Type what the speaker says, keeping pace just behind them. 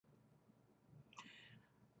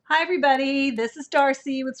Hi, everybody. This is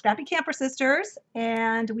Darcy with Scrappy Camper Sisters,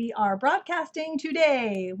 and we are broadcasting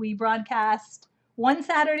today. We broadcast one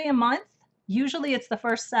Saturday a month. Usually it's the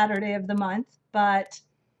first Saturday of the month, but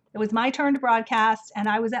it was my turn to broadcast, and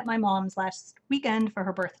I was at my mom's last weekend for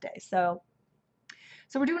her birthday. So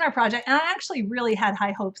we're doing our project, and I actually really had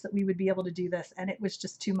high hopes that we would be able to do this, and it was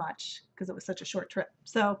just too much because it was such a short trip.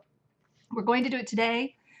 So we're going to do it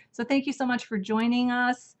today. So thank you so much for joining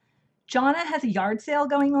us. Jonna has a yard sale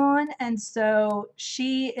going on, and so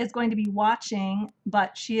she is going to be watching,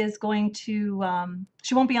 but she is going to,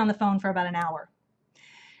 she won't be on the phone for about an hour.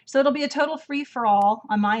 So it'll be a total free for all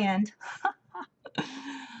on my end.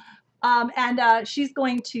 She's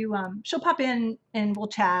going to, she'll pop in and we'll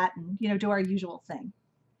chat and, do our usual thing.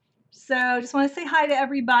 So just want to say hi to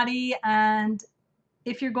everybody. And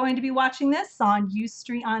if you're going to be watching this on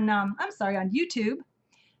Ustream, on YouTube,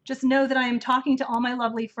 just know that I am talking to all my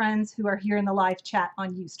lovely friends who are here in the live chat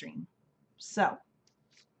on Ustream. So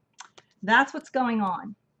that's what's going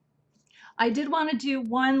on. I did want to do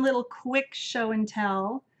one little quick show and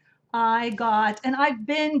tell. I've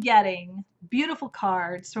been getting beautiful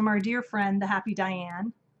cards from our dear friend, the Happy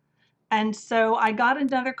Diane. And so I got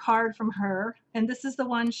another card from her, and this is the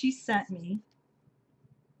one she sent me.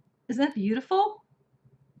 Isn't that beautiful?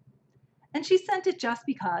 And she sent it just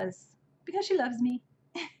because she loves me.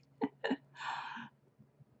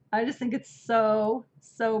 I just think it's so,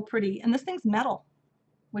 so pretty. And this thing's metal,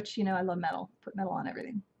 which, I love metal. Put metal on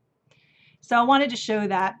everything. So I wanted to show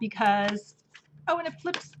that because, oh, and it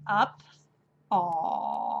flips up.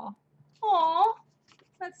 Aww. Aww.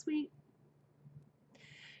 That's sweet.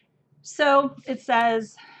 So it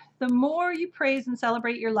says, the more you praise and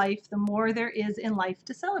celebrate your life, the more there is in life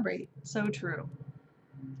to celebrate. So true.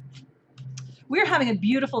 We're having a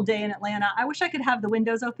beautiful day in Atlanta. I wish I could have the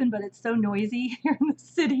windows open, but it's so noisy here in the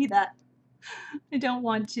city that I don't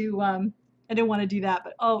want to, I didn't want to do that,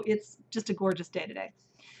 but oh, it's just a gorgeous day today.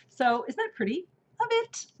 So isn't that pretty? Love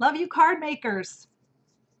it. Love you, card makers.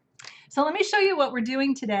 So let me show you what we're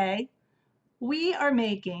doing today. We are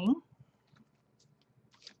making,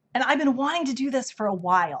 and I've been wanting to do this for a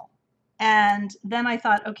while. And then I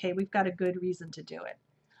thought, okay, we've got a good reason to do it.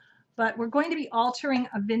 But we're going to be altering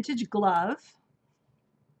a vintage glove.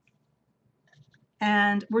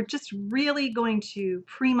 And we're just really going to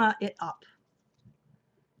Prima it up.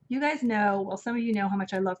 You guys know, well, some of you know how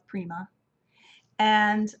much I love Prima.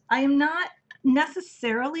 And I am not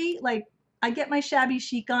necessarily like, I get my shabby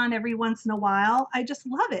chic on every once in a while. I just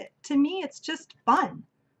love it. To me, it's just fun,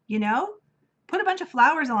 Put a bunch of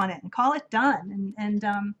flowers on it and call it done. And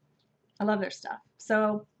I love their stuff.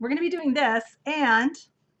 So we're going to be doing this, and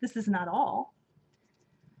this is not all.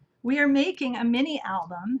 We are making a mini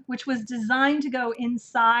album, which was designed to go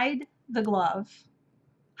inside the glove.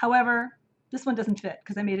 However, this one doesn't fit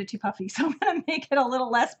because I made it too puffy. So I'm going to make it a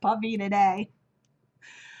little less puffy today.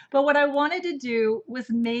 But what I wanted to do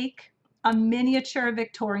was make a miniature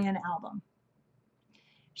Victorian album.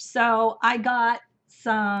 So I got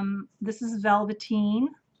some, this is velveteen.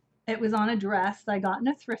 It was on a dress that I got in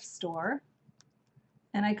a thrift store.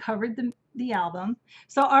 And I covered the album.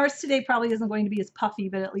 So ours today probably isn't going to be as puffy,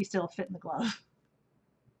 but at least it'll fit in the glove.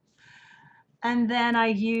 And then I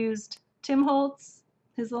used Tim Holtz,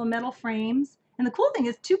 his little metal frames. And the cool thing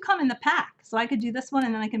is 2 come in the pack. So I could do this one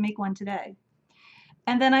and then I can make one today.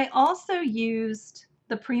 And then I also used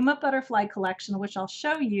the Prima Butterfly collection, which I'll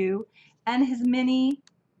show you, and his mini,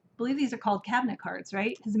 I believe these are called cabinet cards,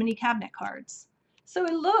 right? His mini cabinet cards. So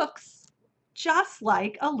it looks just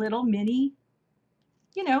like a little mini,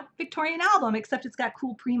 Victorian album, except it's got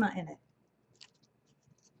cool Prima in it.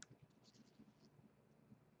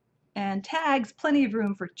 And tags, plenty of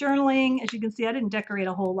room for journaling. As you can see, I didn't decorate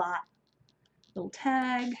a whole lot. Little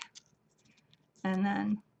tag. And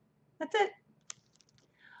then that's it.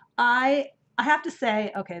 I have to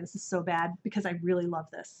say, okay, this is so bad because I really love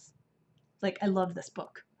this. Like, I love this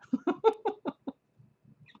book.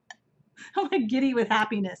 I'm like giddy with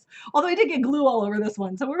happiness. Although I did get glue all over this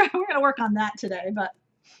one, so we're going to work on that today. But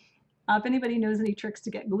if anybody knows any tricks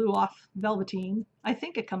to get glue off velveteen, I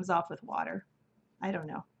think it comes off with water. I don't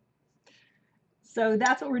know. So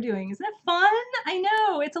that's what we're doing. Isn't it fun? I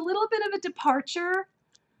know, it's a little bit of a departure,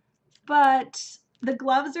 but the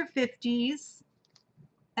gloves are 50s,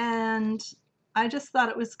 and I just thought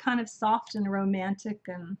it was kind of soft and romantic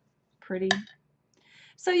and pretty.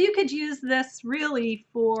 So you could use this really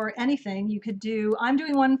for anything. You could do, I'm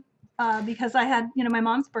doing one because I had, my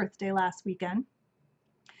mom's birthday last weekend.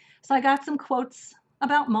 So I got some quotes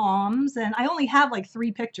about moms, and I only have like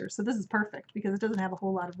 3 pictures, so this is perfect because it doesn't have a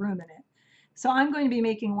whole lot of room in it. So I'm going to be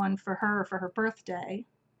making one for her birthday,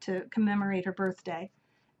 to commemorate her birthday.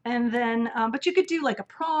 And then, but you could do like a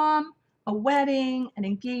prom, a wedding, an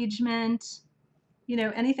engagement, you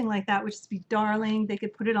know, anything like that would just be darling. They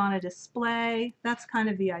could put it on a display. That's kind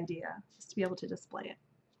of the idea, just to be able to display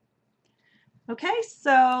it. Okay,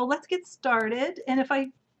 so let's get started. And if I,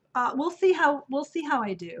 we'll see how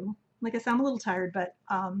I do. Like I said, I'm a little tired, but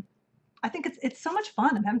I think it's so much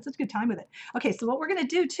fun. I'm having such a good time with it. Okay, so what we're gonna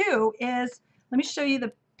do too is, let me show you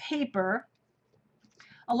the paper.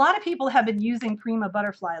 A lot of people have been using Prima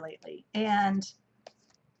Butterfly lately, and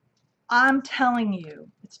I'm telling you,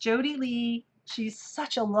 it's Jody Lee. She's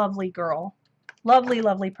such a lovely girl, lovely,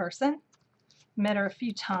 lovely person. Met her a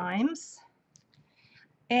few times,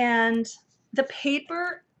 and the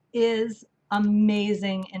paper is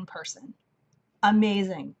amazing in person.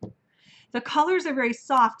 Amazing. The colors are very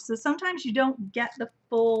soft, so sometimes you don't get the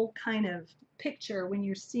full kind of picture when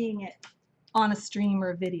you're seeing it on a stream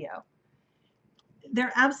or a video.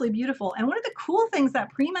 They're absolutely beautiful. And one of the cool things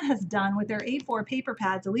that Prima has done with their A4 paper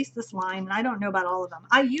pads, at least this line, and I don't know about all of them.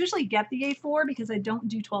 I usually get the A4 because I don't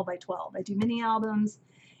do 12 by 12. I do mini albums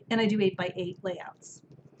and I do 8 by 8 layouts.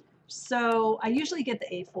 So I usually get the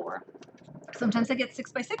A4. Sometimes I get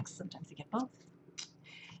 6 by 6, sometimes I get both.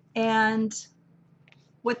 And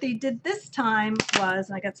what they did this time was,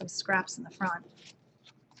 and I got some scraps in the front,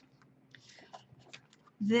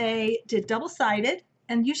 they did double-sided,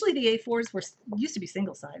 and usually the A4s used to be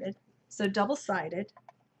single-sided, so double-sided.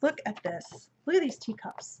 Look at this. Look at these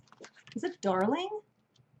teacups. Is it darling?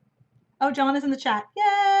 Oh, John is in the chat.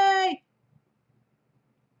 Yay!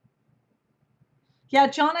 Yeah,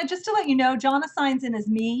 Jonna, just to let you know, Jonna signs in as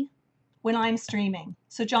me when I'm streaming.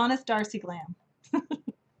 So Jonna's Darcy Glam.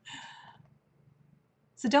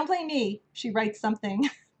 So don't blame me. She writes something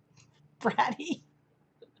bratty.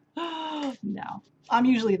 No, I'm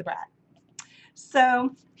usually the brat.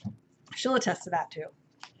 So she'll attest to that too.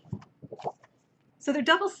 So they're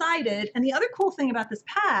double-sided, and the other cool thing about this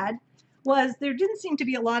pad was there didn't seem to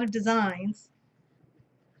be a lot of designs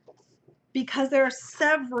because there are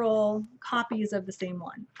several copies of the same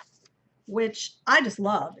one, which I just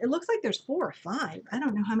love. It looks like there's 4 or 5. I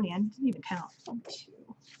don't know how many. I didn't even count. 1, 2,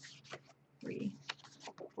 3,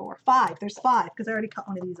 4, 5. There's 5 because I already cut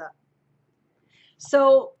one of these up.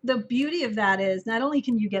 So the beauty of that is not only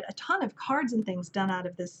can you get a ton of cards and things done out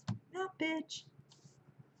of this, bitch,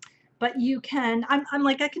 but you can, I'm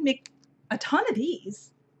like, I can make a ton of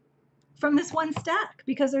these from this one stack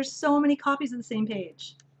because there's so many copies of the same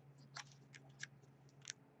page.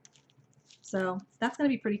 So that's going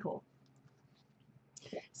to be pretty cool.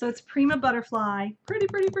 So it's Prima Butterfly. Pretty,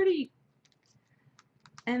 pretty, pretty.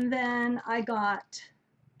 And then I got,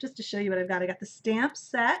 just to show you what I've got, I got the stamp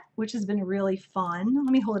set, which has been really fun.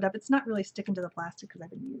 Let me hold it up. It's not really sticking to the plastic because I've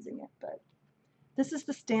been using it, but this is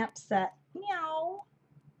the stamp set. Meow.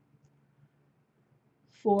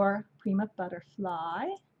 For Prima Butterfly.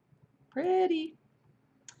 Pretty.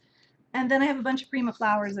 And then I have a bunch of Prima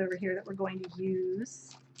flowers over here that we're going to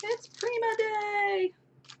use. It's Prima Day!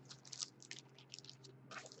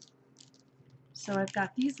 So I've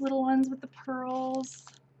got these little ones with the pearls.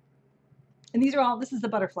 And these are all, this is the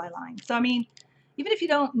butterfly line. So I mean, even if you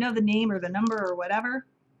don't know the name or the number or whatever,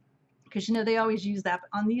 because you know they always use that,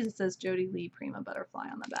 but on these it says Jody Lee Prima Butterfly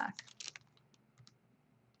on the back.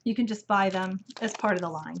 You can just buy them as part of the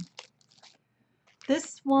line.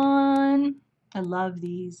 This one, I love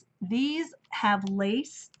these. These have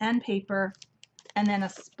lace and paper and then a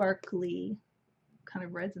sparkly kind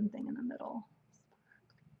of resin thing in the middle.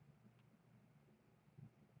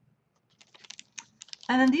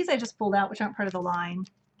 And then these I just pulled out, which aren't part of the line,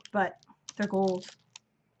 but they're gold.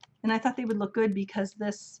 And I thought they would look good because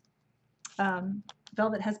this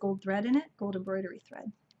velvet has gold thread in it, gold embroidery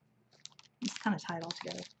thread. It's kind of tied all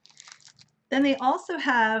together. Then they also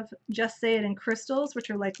have Just Say It in crystals, which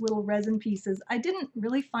are like little resin pieces. I didn't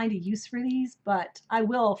really find a use for these, but I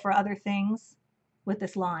will for other things with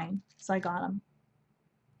this line, so I got them.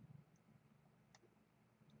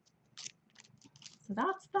 So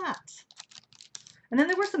that's that. And then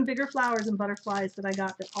there were some bigger flowers and butterflies that I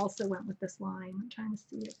got that also went with this line. I'm trying to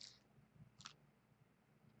see it.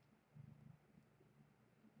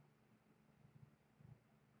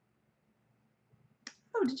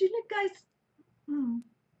 Oh, did you guys,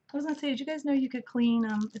 I was gonna say, did you guys know you could clean,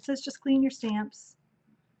 it says just clean your stamps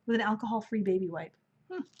with an alcohol-free baby wipe.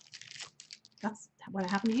 That's what I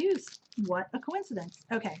happen to use. What a coincidence.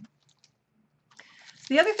 Okay.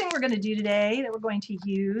 The other thing we're going to do today that we're going to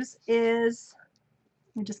use is,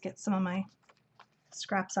 let me just get some of my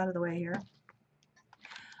scraps out of the way here,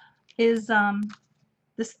 is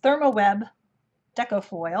this ThermoWeb deco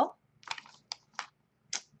foil.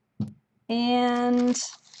 And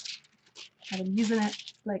I've been using it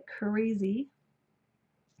like crazy.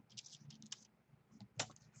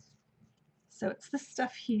 So it's this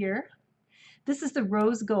stuff here. This is the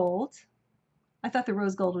rose gold. I thought the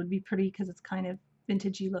rose gold would be pretty because it's kind of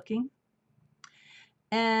vintagey looking.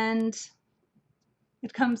 And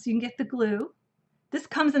it comes, you can get the glue. This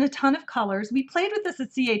comes in a ton of colors. We played with this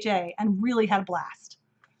at CHA and really had a blast.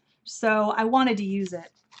 So I wanted to use it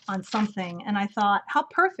on something, and I thought how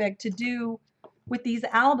perfect to do with these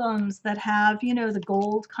albums that have, you know, the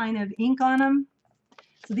gold kind of ink on them.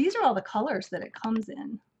 So these are all the colors that it comes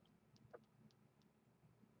in.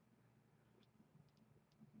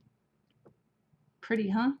 Pretty,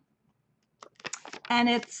 huh? And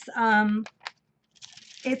it's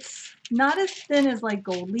not as thin as like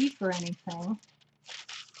gold leaf or anything,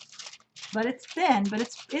 but it's thin, but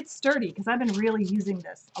it's sturdy because I've been really using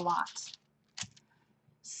this a lot.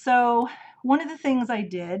 So one of the things I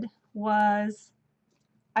did was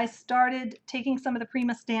I started taking some of the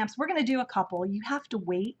Prima stamps. We're going to do a couple. You have to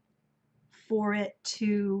wait for it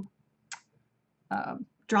to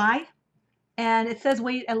dry, and it says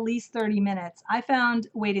wait at least 30 minutes. I found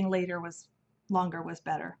waiting longer was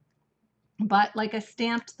better. But like I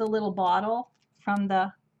stamped the little bottle from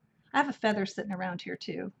the, I have a feather sitting around here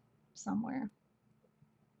too somewhere.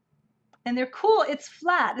 And they're cool. It's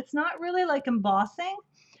flat. It's not really like embossing.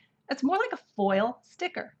 It's more like a foil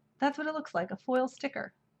sticker. That's what it looks like, a foil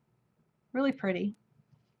sticker. Really pretty.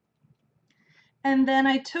 And then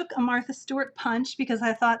I took a Martha Stewart punch because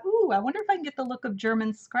I thought, ooh, I wonder if I can get the look of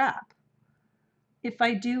German scrap. If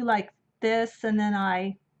I do like this and then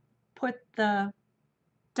I put the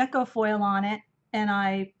deco foil on it and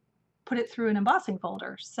I put it through an embossing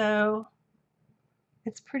folder. So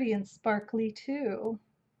it's pretty and sparkly too.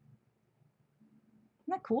 Isn't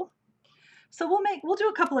that cool? So we'll do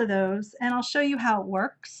a couple of those and I'll show you how it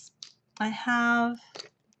works. I have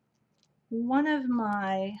one of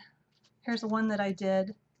my, here's the one that I did.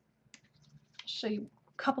 I'll show you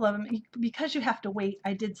a couple of them. Because you have to wait,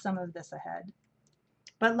 I did some of this ahead.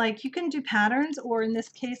 But like you can do patterns, or in this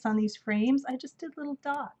case on these frames, I just did little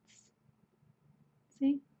dots.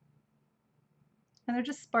 See? And they're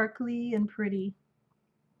just sparkly and pretty.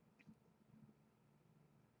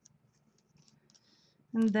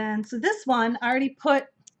 And then, so this one, I already put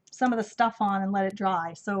some of the stuff on and let it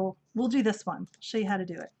dry. So we'll do this one, show you how to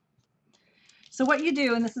do it. So what you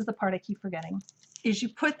do, and this is the part I keep forgetting, is you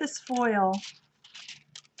put this foil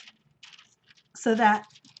so that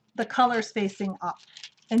the color's facing up.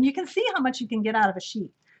 And you can see how much you can get out of a sheet.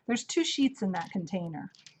 There's 2 sheets in that container.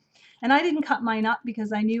 And I didn't cut mine up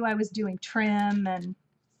because I knew I was doing trim and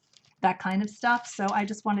that kind of stuff. So I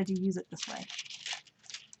just wanted to use it this way.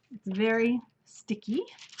 It's very sticky.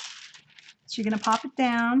 So you're going to pop it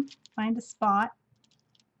down, find a spot.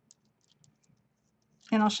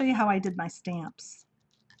 And I'll show you how I did my stamps.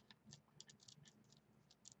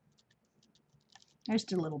 I just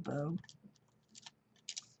did a little bow.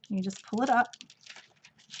 You just pull it up.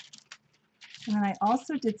 And then I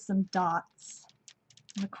also did some dots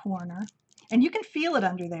in the corner. And you can feel it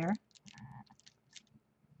under there.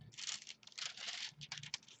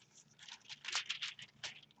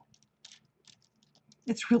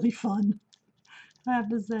 It's really fun, I have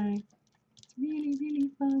to say. It's really,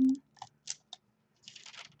 really fun.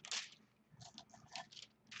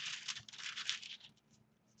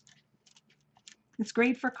 It's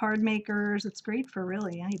great for card makers. It's great for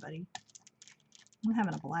really anybody. I'm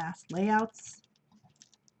having a blast. Layouts.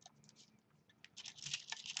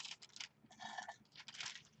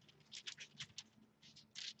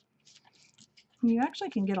 You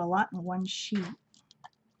actually can get a lot in one sheet.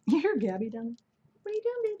 You hear Gabby down there? What are you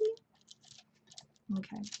doing, baby?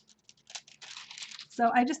 Okay.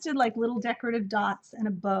 So I just did like little decorative dots and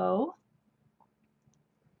a bow.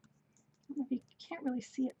 I don't know if you can't really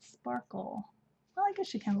see it sparkle. Well, I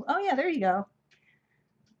guess you can. Oh yeah, there you go.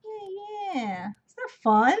 Yeah. Isn't that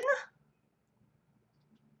fun?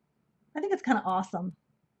 I think it's kind of awesome.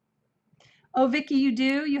 Oh, Vicky, you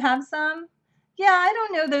do? You have some? Yeah, I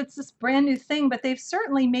don't know that it's this brand new thing, but they've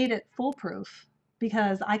certainly made it foolproof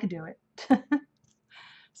because I could do it.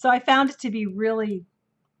 So I found it to be really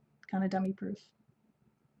kind of dummy proof.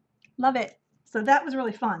 Love it. So that was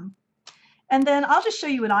really fun. And then I'll just show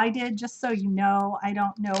you what I did just so you know. I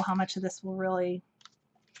don't know how much of this will really.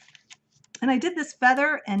 And I did this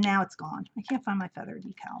feather and now it's gone. I can't find my feather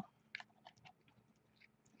decal.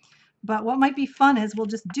 But what might be fun is we'll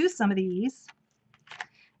just do some of these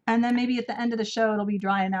and then maybe at the end of the show it'll be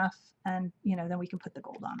dry enough and you know then we can put the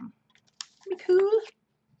gold on them. Be cool.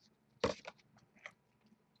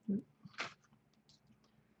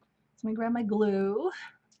 So let me grab my glue.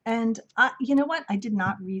 And you know what? I did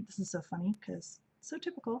not read, this is so funny because so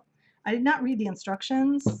typical. I did not read the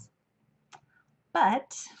instructions,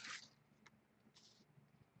 but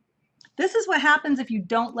this is what happens if you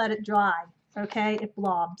don't let it dry, okay? It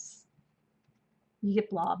blobs. You get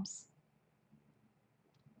blobs.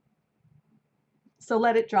 So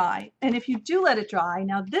let it dry. And if you do let it dry,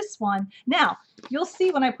 now this one, now you'll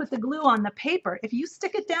see when I put the glue on the paper, if you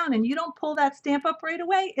stick it down and you don't pull that stamp up right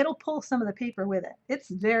away, it'll pull some of the paper with it. It's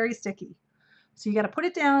very sticky. So you got to put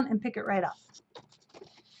it down and pick it right up.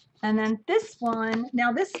 And then this one,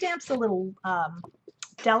 now this stamp's a little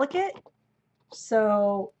delicate,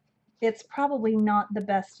 so it's probably not the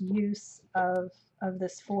best use of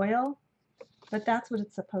this foil, but that's what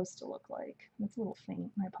it's supposed to look like. It's a little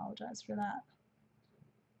faint, and I apologize for that.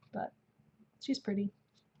 But she's pretty.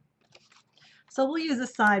 So we'll use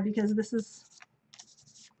this side because this is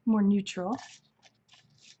more neutral.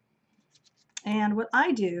 And what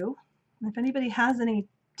I do, if anybody has any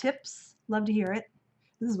tips, love to hear it.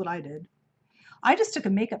 This is what I did. I just took a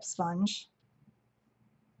makeup sponge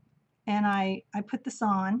and I put this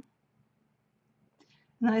on, and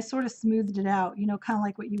then I sort of smoothed it out, you know, kind of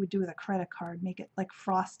like what you would do with a credit card, make it like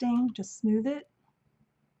frosting, just smooth it.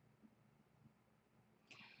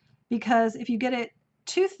 Because if you get it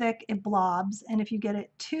too thick, it blobs, and if you get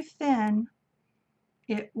it too thin,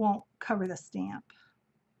 it won't cover the stamp.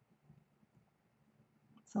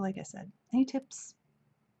 So like I said, any tips?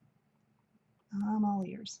 I'm all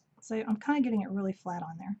ears. So I'm kind of getting it really flat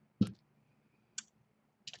on there.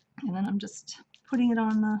 And then I'm just putting it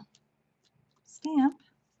on the stamp.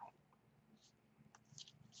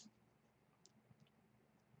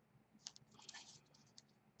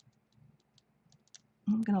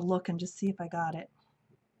 I'm going to look and just see if I got it.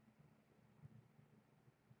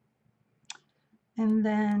 And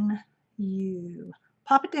then you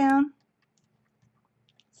pop it down,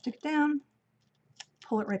 stick it down,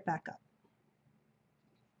 pull it right back up.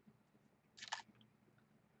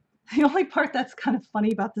 The only part that's kind of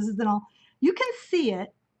funny about this is that you can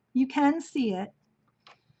see it,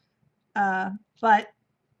 but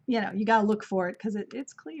you know, you got to look for it because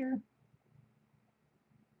it's clear.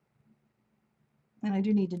 And I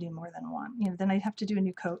do need to do more than one. You know, then I have to do a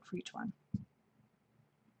new coat for each one.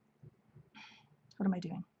 What am I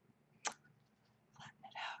doing? Flatten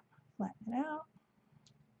it out, flatten it out.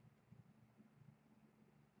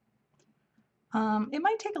 It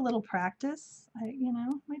might take a little practice. You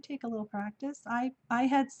know, might take a little practice. I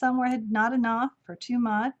had some where I had not enough or too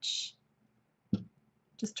much.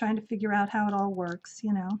 Just trying to figure out how it all works,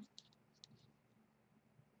 you know.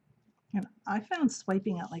 And I found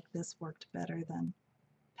swiping it like this worked better than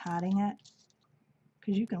patting it,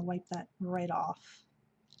 because you can wipe that right off.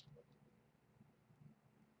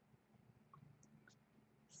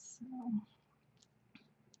 So.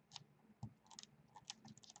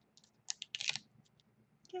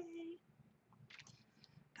 Okay,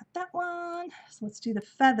 got that one. So let's do the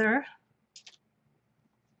feather.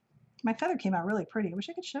 My feather came out really pretty. I wish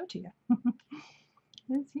I could show it to you.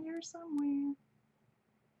 It's here somewhere.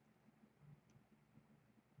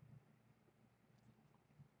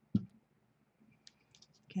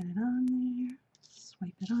 Get it on there.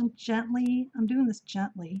 Swipe it on gently. I'm doing this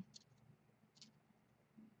gently.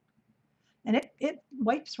 And it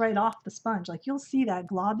wipes right off the sponge. Like you'll see that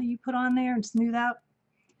glob that you put on there and smooth out,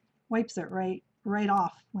 wipes it right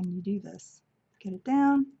off when you do this. Get it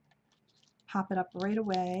down, pop it up right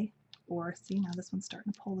away, or see, now this one's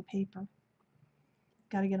starting to pull the paper.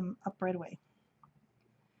 Got to get them up right away.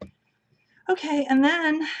 Okay, and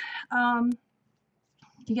then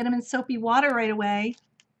you get them in soapy water right away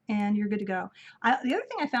and you're good to go. The other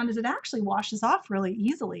thing I found is it actually washes off really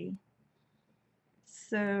easily.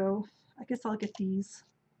 So I guess I'll get these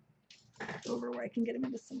over where I can get them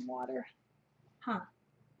into some water. Huh.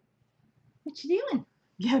 What you doing?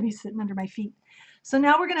 Gabby's sitting under my feet. So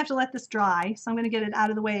now we're going to have to let this dry. So I'm going to get it out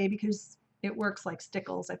of the way because it works like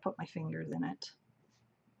stickles. I put my fingers in it.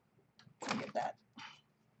 So get that.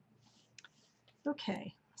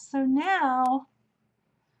 Okay, so now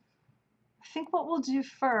I think what we'll do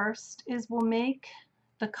first is we'll make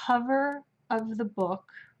the cover of the book,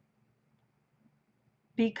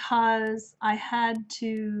 because I had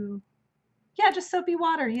to, yeah, just soapy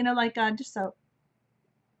water, you know, like just soap.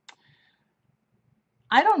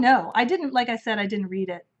 I don't know. I didn't, like I said, I didn't read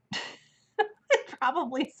it. It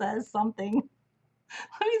probably says something.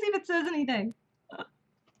 Let me see if it says anything.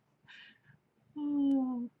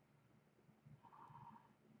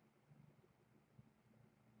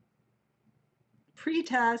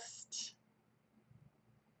 Pre-test.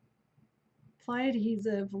 Apply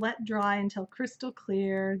adhesive, let dry until crystal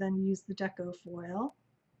clear, then use the deco foil.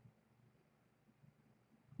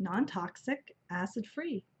 non-toxic,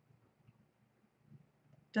 acid-free.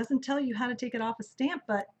 Doesn't tell you how to take it off a stamp,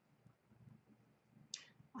 but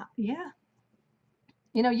yeah.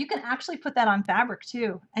 You know, you can actually put that on fabric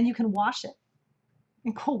too, and you can wash it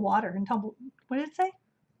in cold water and tumble. What did it say?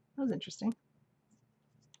 That was interesting.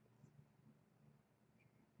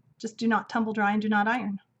 Just do not tumble dry and do not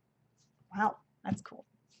iron. Wow, that's cool.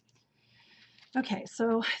 Okay,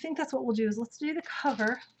 so I think that's what we'll do is let's do the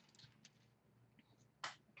cover.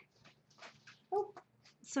 Oh,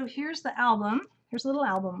 so here's the album. Here's a little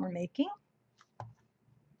album we're making.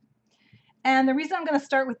 And the reason I'm going to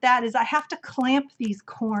start with that is I have to clamp these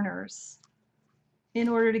corners in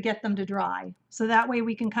order to get them to dry. So that way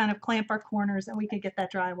we can kind of clamp our corners and we can get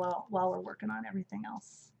that dry while we're working on everything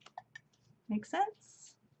else. Make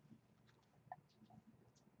sense?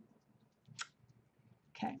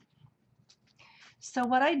 Okay. So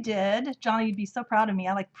what I did, Johnny, you'd be so proud of me.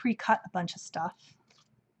 I like pre-cut a bunch of stuff.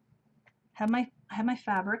 I have my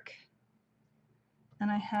fabric. And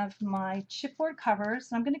I have my chipboard covers.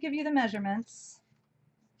 And I'm going to give you the measurements.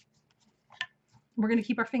 We're going to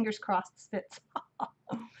keep our fingers crossed this fits.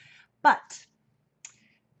 But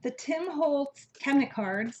the Tim Holtz cabinet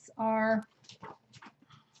cards are,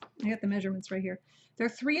 I got the measurements right here. They're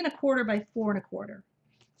 3 1/4 by 4 1/4.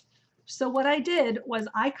 So what I did was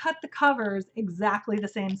I cut the covers exactly the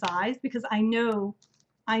same size because I know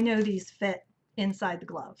these fit inside the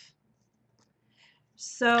glove.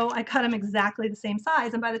 So I cut them exactly the same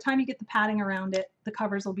size, and by the time you get the padding around it, the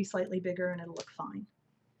covers will be slightly bigger and it'll look fine.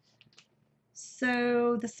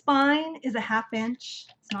 So the spine is a 1/2 inch.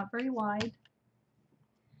 It's not very wide.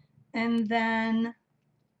 And then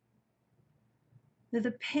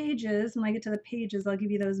the pages, when I get to the pages, I'll give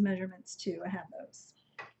you those measurements too. I have those.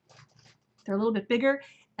 They're a little bit bigger,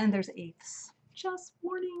 and there's 1/8. Just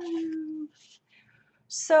warning you.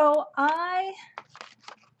 So I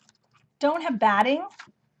don't have batting,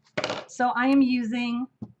 so I am using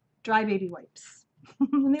dry baby wipes.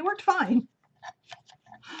 And they worked fine.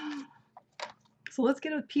 So let's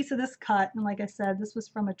get a piece of this cut. And like I said, this was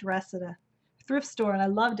from a dress at a thrift store, and I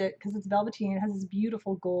loved it because it's velveteen. It has this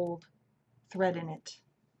beautiful gold thread in it.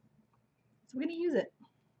 So we're going to use it.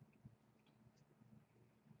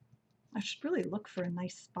 I should really look for a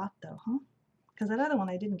nice spot though, huh? Because that other one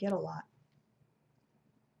I didn't get a lot.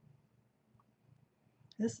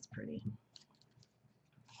 This is pretty.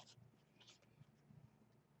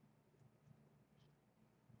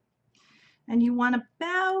 And you want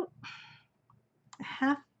about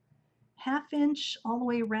a half inch all the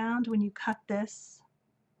way around when you cut this.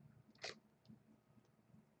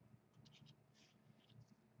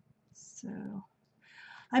 So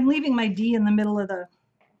I'm leaving my D in the middle of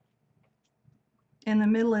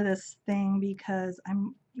this thing because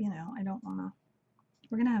I'm, you know, I don't want to.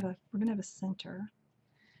 We're gonna have a center.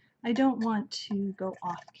 I don't want to go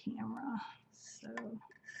off camera, so.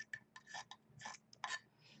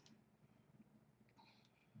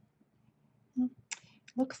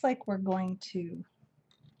 Looks like we're gonna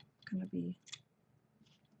be.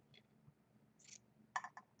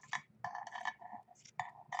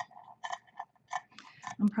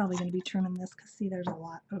 I'm probably going to be trimming this because see there's a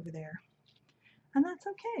lot over there. And that's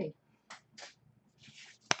okay.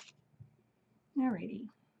 Alrighty.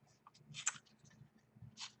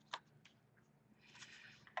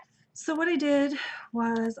 So what I did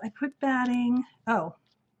was I put batting. Oh.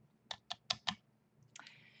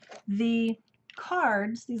 The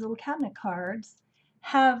cards, these little cabinet cards,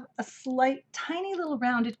 have a slight, tiny little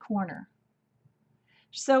rounded corner.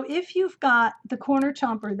 So if you've got the corner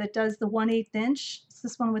chomper that does the 1/8 inch, it's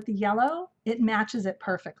this one with the yellow, it matches it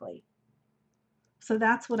perfectly. So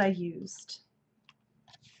that's what I used.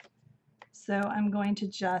 So I'm going to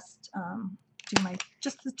just do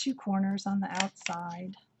just the 2 corners on the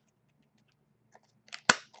outside.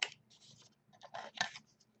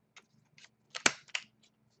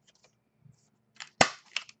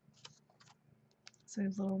 So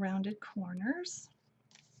there's little rounded corners.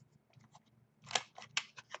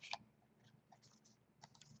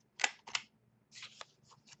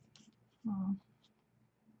 Oh.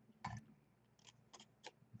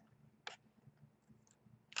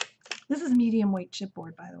 This is medium weight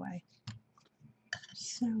chipboard, by the way.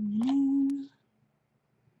 So new.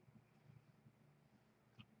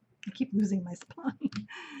 I keep losing my spine.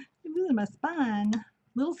 I'm losing my spine.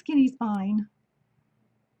 Little skinny spine.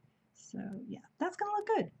 So yeah, that's gonna look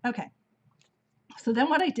good. Okay. So then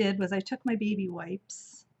what I did was I took my baby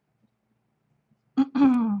wipes.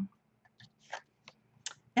 And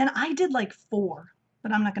I did like 4,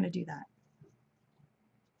 but I'm not gonna do that.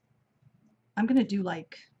 I'm gonna do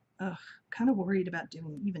like, kind of worried about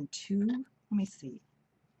doing even 2. Let me see.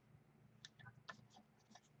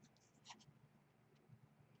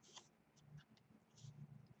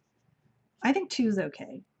 I think 2 is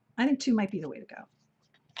okay. I think 2 might be the way to go.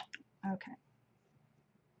 Okay.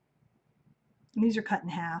 And these are cut in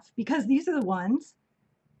half because these are the ones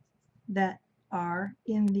that are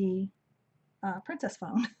in the princess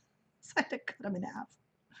foam. So I had to cut them in half.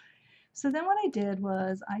 So then what I did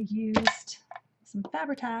was I used some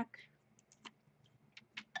Fabri-Tac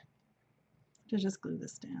to just glue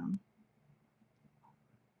this down.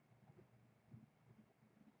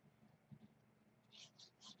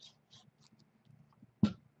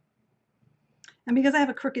 And because I have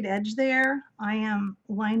a crooked edge there, I am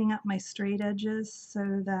lining up my straight edges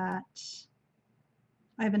so that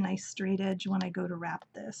I have a nice straight edge when I go to wrap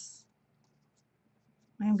this.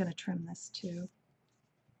 I am going to trim this too.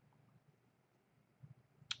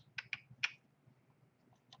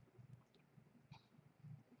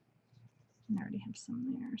 I already have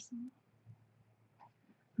some there. So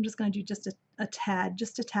I'm just going to do just a tad,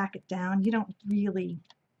 just to tack it down. You don't really,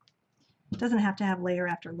 it doesn't have to have layer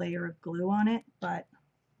after layer of glue on it, but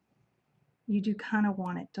you do kind of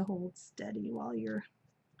want it to hold steady while you're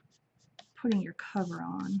putting your cover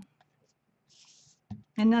on.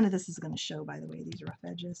 And none of this is going to show, by the way, these rough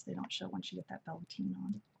edges. They don't show once you get that velveteen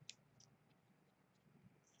on.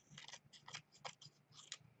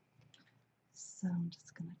 So I'm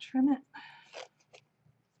just going to trim it.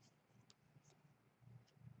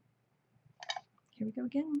 Here we go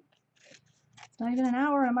again. It's not even an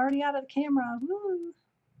hour. I'm already out of the camera. Woo!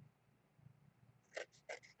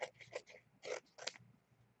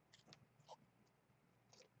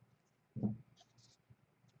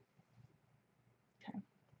 Okay.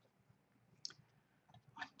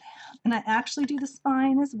 And I actually do the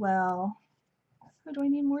spine as well. Oh, do I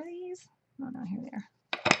need more of these? Oh no, here they are.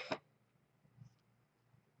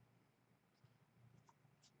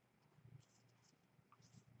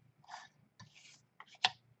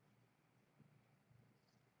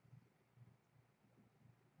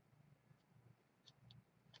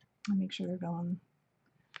 I'll make sure they're going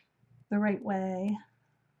the right way.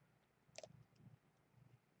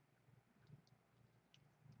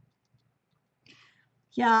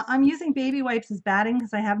 Yeah, I'm using baby wipes as batting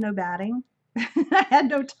because I have no batting. I had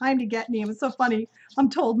no time to get any. It was so funny. I'm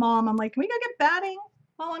told Mom, I'm like, can we go get batting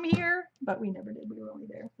while I'm here? But we never did. We were only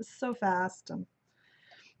there. It was so fast. And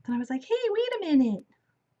then I was like, hey, wait a minute.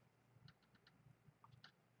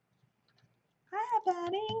 I have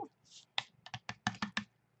batting.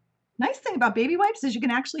 Nice thing about baby wipes is you can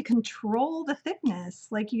actually control the thickness.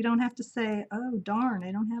 Like you don't have to say, oh, darn,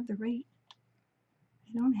 I don't have the right.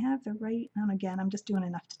 I don't have the right. And again, I'm just doing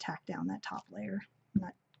enough to tack down that top layer. I'm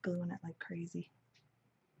not gluing it like crazy.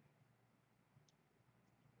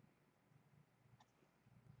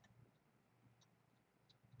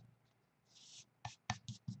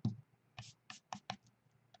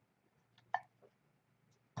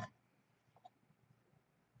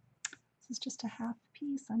 This is just a half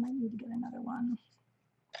piece. I might need to get another one.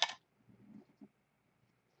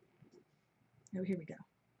 Oh, here we go.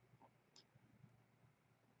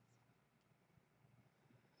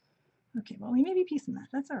 Okay, well, we may be piecing that.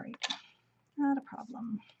 That's all right. Not a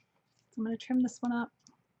problem. So I'm going to trim this one up.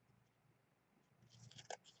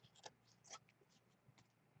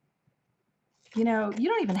 You know, you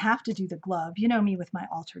don't even have to do the glove. You know me with my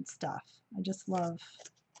altered stuff. I just love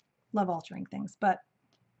altering things. But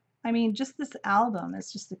I mean, just this album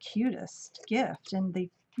is just the cutest gift, and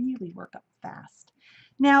they really work up fast.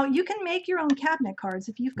 Now, you can make your own cabinet cards.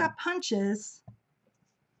 If you've got punches,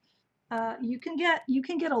 you can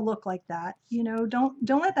get a look like that. You know, don't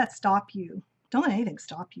let that stop you. Don't let anything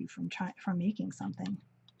stop you from making something.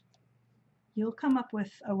 You'll come up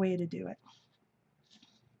with a way to do it.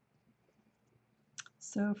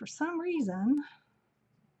 So for some reason,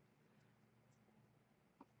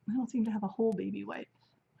 I don't seem to have a whole baby wipe.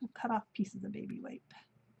 I've cut off pieces of baby wipe.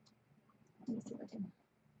 Let me see if I can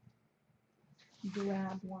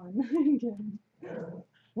grab one.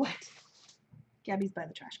 What? Gabby's by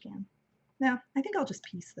the trash can. Now, I think I'll just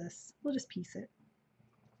piece this. We'll just piece it.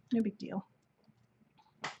 No big deal.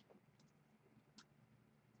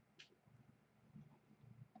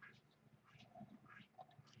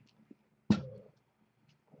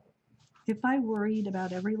 If I worried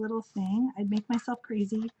about every little thing, I'd make myself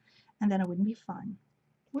crazy, and then it wouldn't be fun,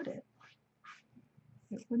 would it?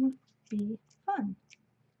 It wouldn't be fun.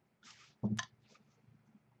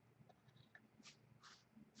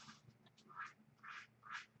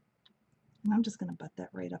 And I'm just going to butt that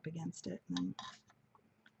right up against it, and then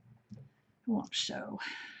it won't show.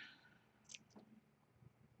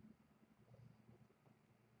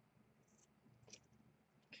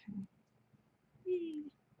 Okay.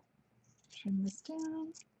 Trim this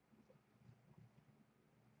down.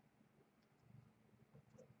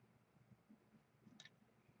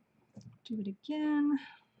 Do it again.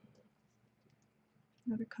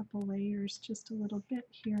 Another couple layers, just a little bit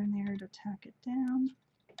here and there to tack it down.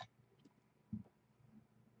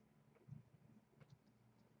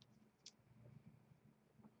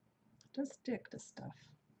 It does stick to stuff.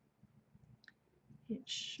 It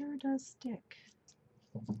sure does stick.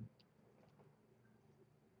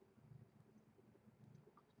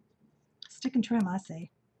 Stick and trim, I say.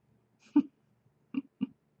 Maybe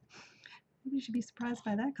you should be surprised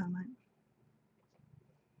by that comment.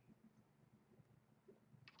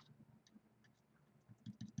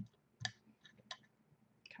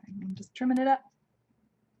 Okay, I'm just trimming it up.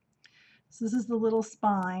 So this is the little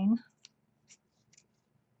spine.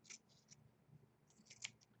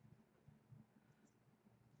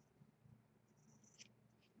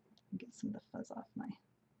 Get some of the fuzz off my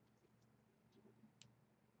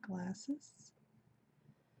glasses.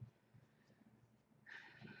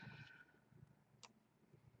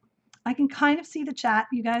 I can kind of see the chat,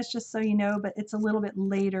 you guys, just so you know, but it's a little bit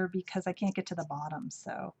later because I can't get to the bottom.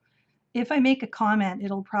 So if I make a comment,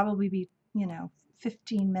 it'll probably be,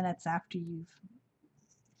 15 minutes after you've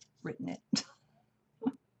written it.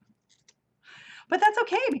 But that's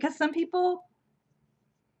okay because some people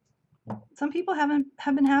have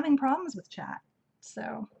been having problems with chat.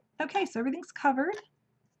 So, okay, so everything's covered.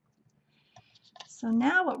 So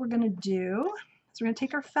now what we're going to do is we're going to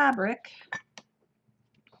take our fabric.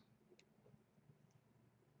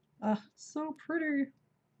 Oh, so pretty.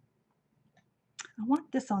 I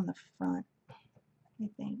want this on the front, I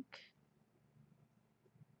think.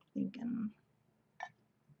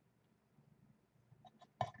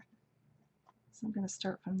 So I'm going to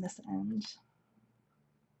start from this end.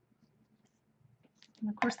 And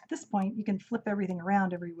of course, at this point, you can flip everything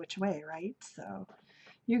around every which way, right? So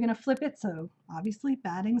you're going to flip it. So obviously,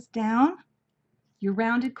 batting's down. Your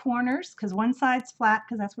rounded corners, because one side's flat,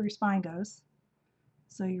 because that's where your spine goes.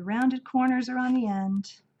 So your rounded corners are on the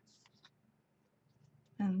end.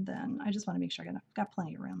 And then I just want to make sure I got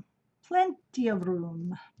plenty of room. Plenty of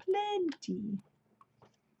room. Plenty.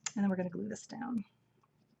 And then we're going to glue this down.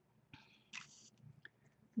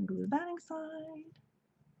 And glue the batting side.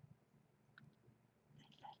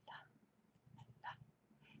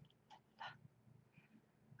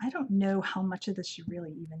 I don't know how much of this you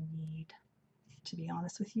really even need, to be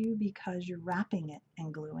honest with you, because you're wrapping it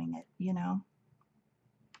and gluing it,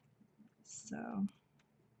 So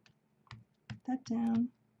put that down.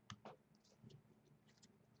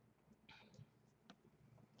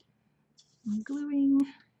 I'm gluing.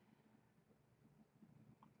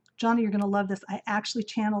 Johnny, you're going to love this. I actually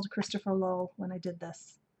channeled Christopher Lowell when I did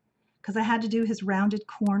this because I had to do his rounded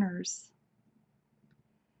corners.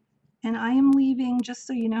 And I am leaving, just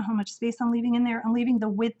so you know how much space I'm leaving in there, I'm leaving the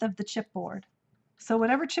width of the chipboard. So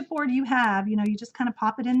whatever chipboard you have, you just kind of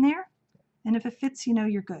pop it in there. And if it fits,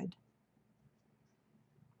 you're good.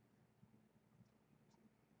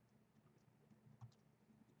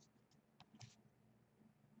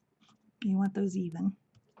 You want those even.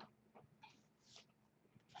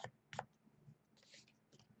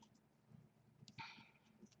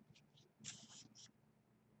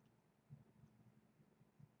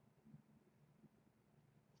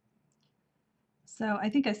 So I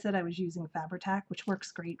think I said I was using Fabri-Tac, which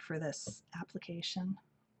works great for this application.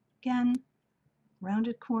 Again,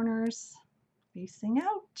 rounded corners facing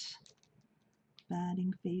out,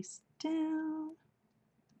 batting face down,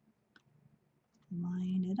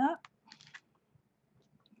 line it up,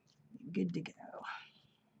 good to go.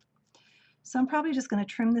 So I'm probably just going to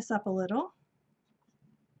trim this up a little.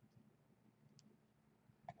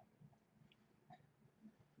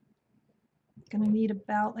 Going to need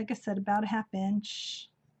about, like I said, about a ½ inch.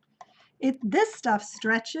 This stuff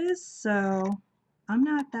stretches, so I'm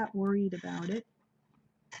not that worried about it.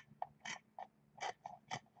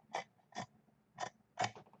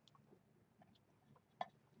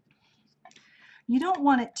 You don't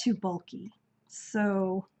want it too bulky,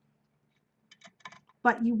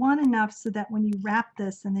 but you want enough so that when you wrap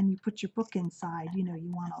this and then you put your book inside, you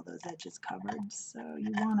want all those edges covered. So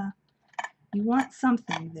you want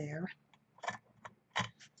something there.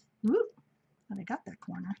 Whoop, but I got that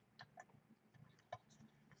corner.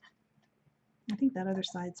 I think that other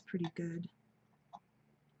side's pretty good.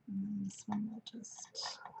 And then this one will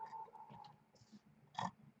just...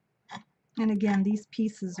 And again, these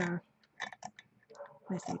pieces are,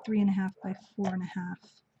 what did I say, 3.5 by 4.5.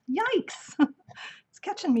 Yikes! It's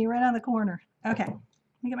catching me right on the corner. Okay,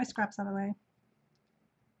 let me get my scraps out of the way.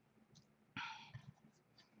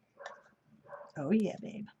 Oh yeah,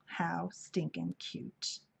 babe. How stinking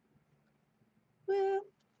cute. Woo.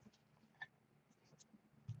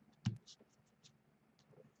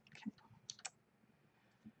 Okay.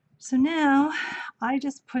 So now I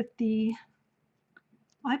just put the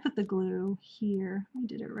glue here. I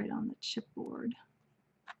did it right on the chipboard.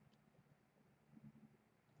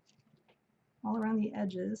 All around the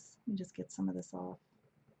edges. Let me just get some of this off.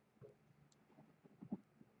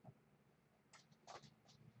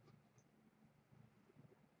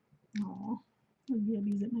 Oh,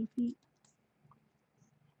 yabbies at my feet.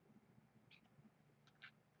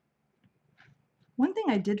 One thing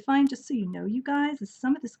I did find, just so you know, you guys, is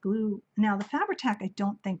some of this glue. Now, the Fabri-Tac I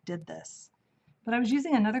don't think did this, but I was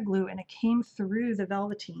using another glue and it came through the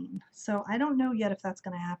velveteen. So I don't know yet if that's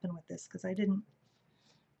going to happen with this because I didn't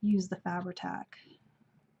use the Fabri-Tac.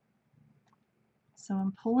 So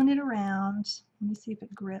I'm pulling it around. Let me see if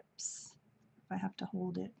it grips, if I have to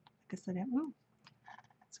hold it. Like I said, ooh,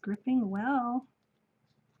 it's gripping well.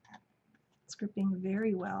 It's gripping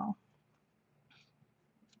very well.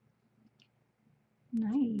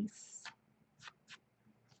 Nice.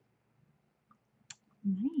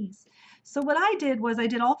 Nice. So what I did was I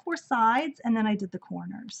did all 4 sides and then I did the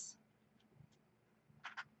corners.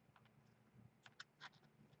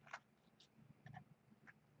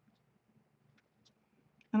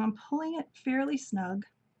 And I'm pulling it fairly snug.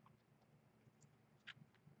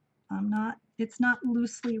 It's not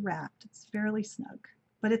loosely wrapped, it's fairly snug.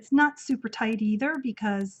 But it's not super tight either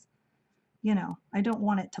because, you know, I don't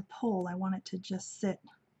want it to pull, I want it to just sit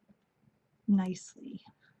nicely.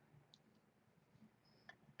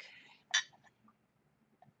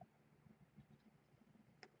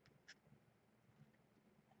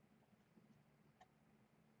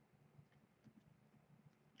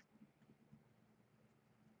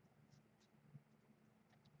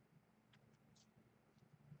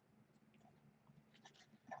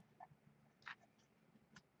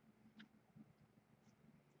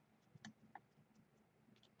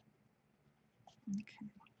 Okay.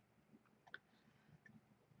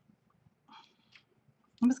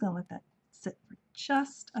 I'm just going to let that sit for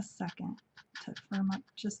just a second to firm up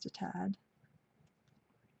just a tad.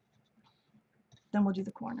 Then we'll do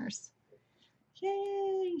the corners.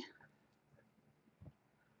 Yay!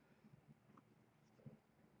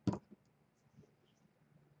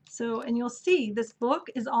 So, and you'll see this book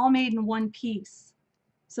is all made in one piece.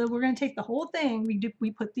 So we're going to take the whole thing,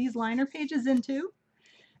 we put these liner pages into,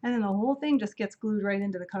 and then the whole thing just gets glued right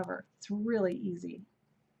into the cover. It's really easy.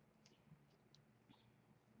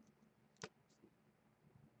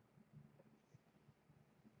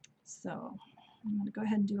 So I'm going to go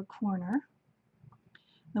ahead and do a corner.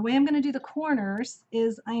 The way I'm going to do the corners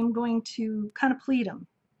is I am going to kind of pleat them.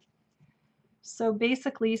 So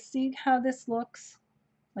basically, see how this looks?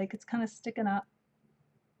 Like it's kind of sticking up.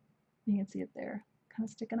 You can see it there, kind of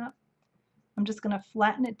sticking up. I'm just going to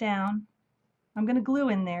flatten it down. I'm going to glue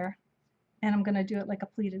in there, and I'm going to do it like a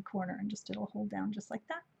pleated corner, and just it'll hold down just like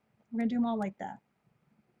that. We're going to do them all like that.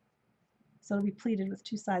 So it'll be pleated with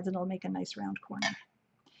 2 sides, and it'll make a nice round corner.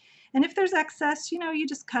 And if there's excess, you know, you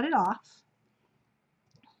just cut it off.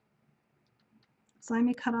 So I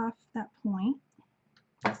may cut off that point,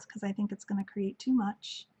 just because I think it's going to create too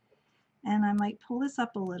much. And I might pull this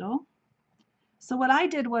up a little. So what I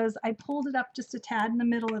did was I pulled it up just a tad in the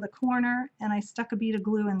middle of the corner, and I stuck a bead of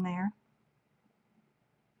glue in there.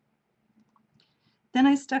 Then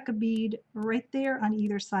I stuck a bead right there on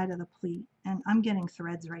either side of the pleat. And I'm getting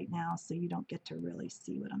threads right now, so you don't get to really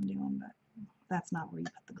see what I'm doing, but that's not where you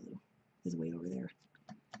put the glue, is way over there.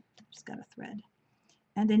 Just got a thread.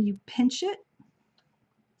 And then you pinch it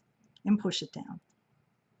and push it down.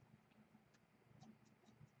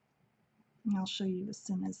 And I'll show you as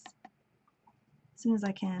soon as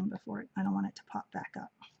I can before I don't want it to pop back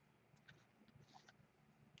up.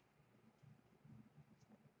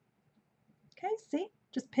 Okay, see?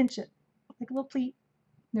 Just pinch it like a little pleat.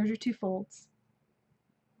 There's your 2 folds.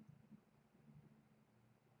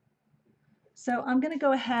 So I'm going to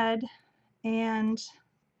go ahead and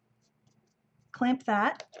clamp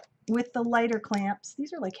that with the lighter clamps.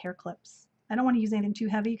 These are like hair clips. I don't want to use anything too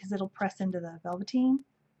heavy because it'll press into the velveteen.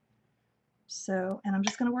 So, and I'm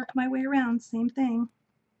just going to work my way around, same thing.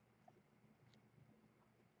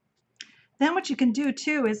 Then what you can do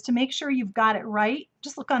too is to make sure you've got it right,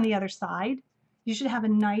 just look on the other side. You should have a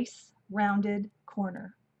nice rounded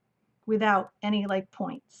corner without any like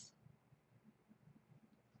points.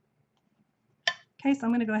 Okay, so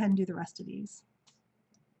I'm going to go ahead and do the rest of these.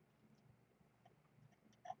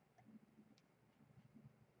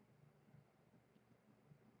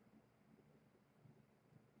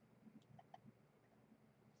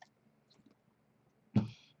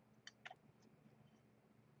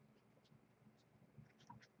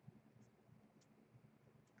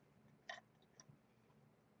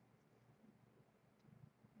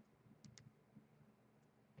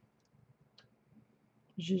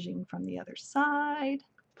 Zhuzhing from the other side.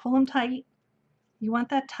 Pull them tight. You want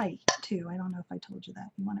that tight too. I don't know if I told you that.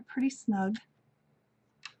 You want it pretty snug.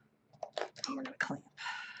 And we're going to clamp.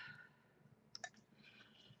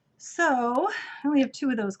 So I only have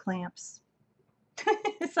 2 of those clamps.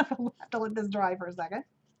 So I'll have to let this dry for a second.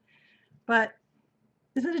 But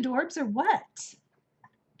is it adorbs or what?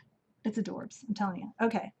 It's adorbs, I'm telling you.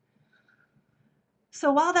 Okay.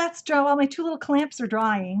 So while that's dry, while my 2 little clamps are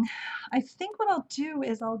drying, I think what I'll do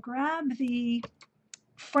is I'll grab the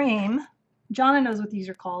frame. Jonna knows what these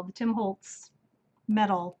are called, the Tim Holtz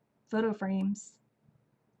metal photo frames.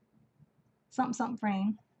 Something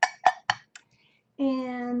frame.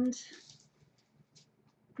 And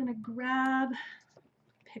I'm gonna grab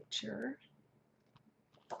a picture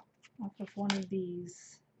off of one of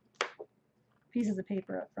these pieces of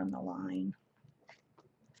paper up from the line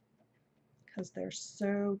because they're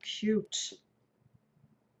so cute.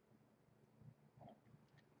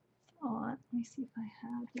 Let me see if I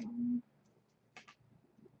have one.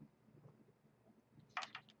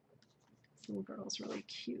 This little girl's really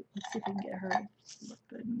cute. Let's see if we can get her to look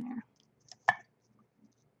good in there.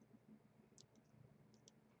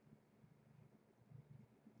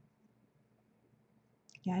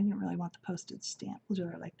 Yeah, I didn't really want the postage stamp. We'll do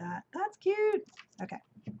her like that. That's cute. Okay,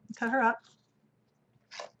 cut her up.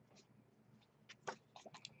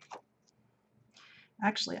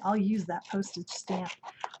 Actually, I'll use that postage stamp.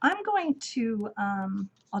 I'm going to,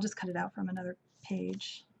 I'll just cut it out from another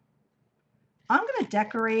page. I'm going to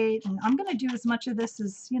decorate, and I'm going to do as much of this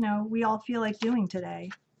as, you know, we all feel like doing today.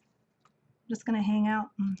 I'm just going to hang out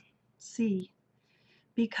and see,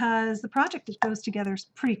 because the project goes together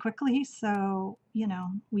pretty quickly, so, you know,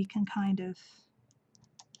 we can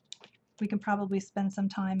probably spend some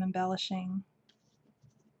time embellishing.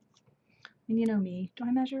 And you know me, do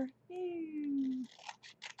I measure? Ew.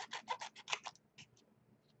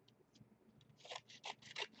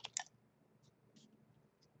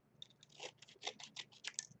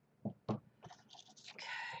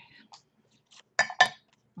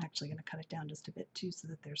 I'm actually going to cut it down just a bit too so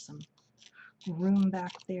that there's some room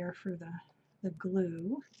back there for the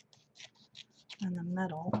glue and the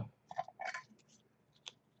metal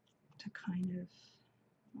to kind of,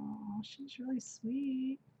 oh, she's really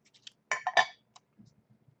sweet.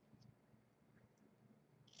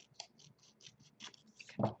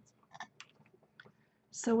 Okay.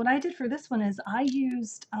 So what I did for this one is I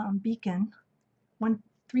used Beacon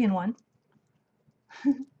 3-in-1.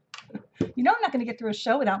 You know I'm not going to get through a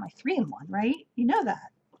show without my 3-in-1, right? You know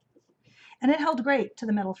that. And it held great to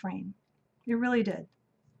the metal frame. It really did.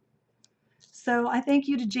 So I thank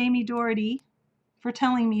you to Jamie Doherty for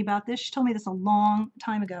telling me about this. She told me this a long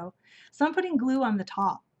time ago. So I'm putting glue on the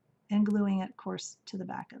top and gluing it, of course, to the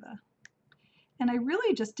back of the. And I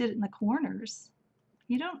really just did it in the corners.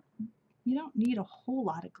 You don't need a whole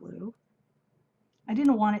lot of glue. I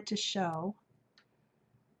didn't want it to show,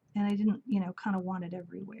 and I didn't, you know, kind of want it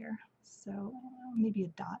everywhere. So maybe a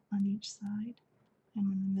dot on each side and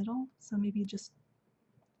in the middle. So maybe just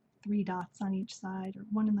 3 dots on each side, or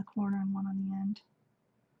 1 in the corner and 1 on the end.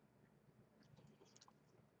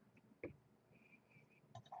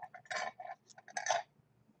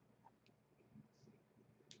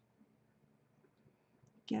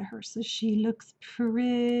 Get her so she looks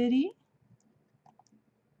pretty.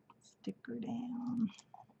 Stick her down.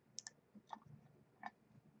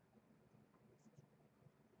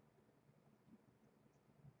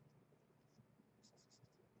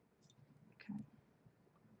 Okay.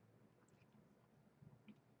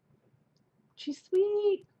 She's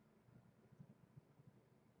sweet.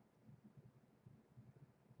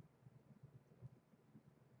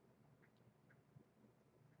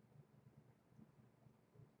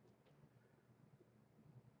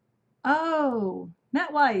 Oh,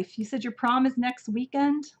 Metwife, you said your prom is next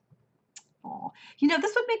weekend? Oh, you know,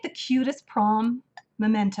 this would make the cutest prom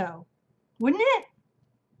memento, wouldn't it?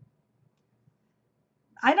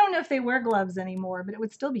 I don't know if they wear gloves anymore, but it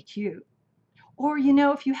would still be cute. Or, you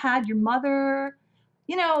know, if you had your mother,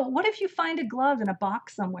 you know, what if you find a glove in a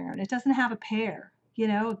box somewhere and it doesn't have a pair? You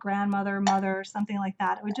know, a grandmother, mother, something like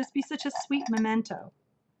that. It would just be such a sweet memento.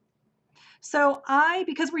 So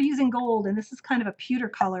because we're using gold and this is kind of a pewter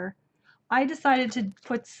color, I decided to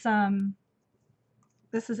put some,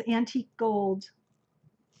 this is antique gold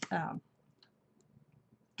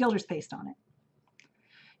gilder's paste on it.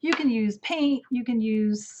 You can use paint, you can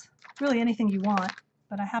use really anything you want,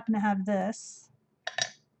 but I happen to have this.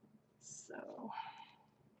 So,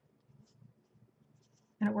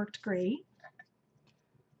 and it worked great.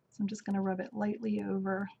 So I'm just going to rub it lightly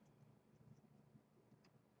over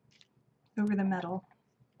the metal.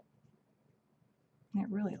 There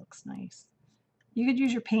really looks nice. You could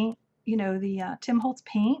use your paint, you know, the Tim Holtz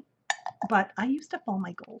paint, but I used up all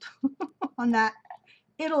my gold on that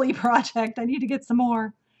Italy project. I need to get some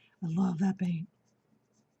more. I love that paint.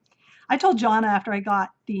 I told Jonna after I got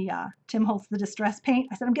the Tim Holtz, the Distress paint,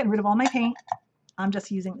 I said, I'm getting rid of all my paint. I'm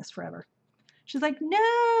just using this forever. She's like,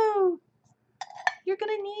 no, you're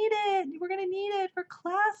going to need it. We're going to need it for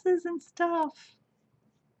classes and stuff.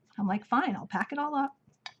 I'm like, fine, I'll pack it all up,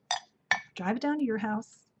 drive it down to your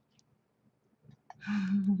house.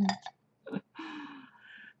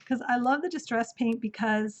 Because I love the Distress paint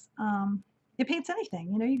because it paints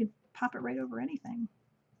anything. You know, you can pop it right over anything.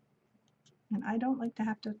 And I don't like to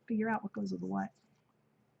have to figure out what goes with what.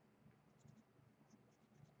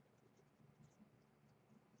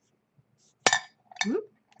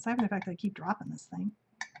 Whoop. Aside from the fact that I keep dropping this thing.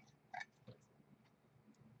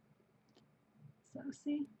 So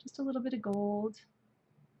see, just a little bit of gold.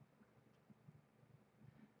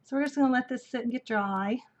 So we're just going to let this sit and get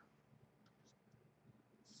dry.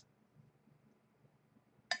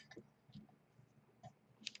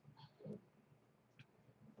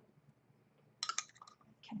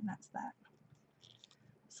 Okay, and that's that.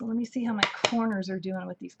 So let me see how my corners are doing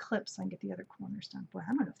with these clips so I can get the other corners done. Boy, I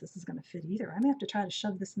don't know if this is going to fit either. I may have to try to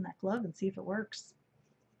shove this in that glove and see if it works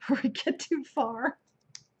before I get too far.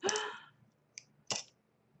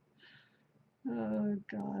 Oh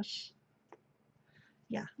gosh.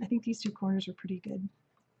 Yeah, I think these two corners are pretty good.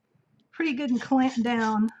 Pretty good and clamped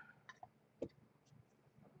down.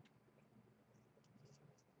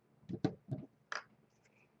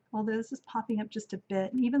 Although this is popping up just a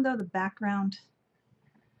bit, and even though the background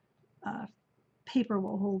paper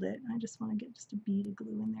will hold it, I just want to get just a bead of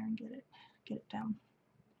glue in there and get it down.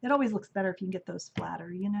 It always looks better if you can get those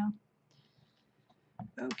flatter, you know.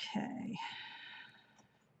 Okay.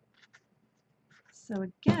 So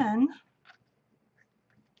again,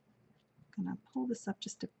 I'm gonna pull this up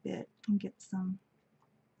just a bit and get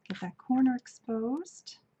that corner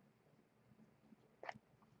exposed.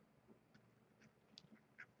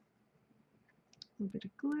 A little bit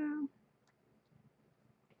of glue.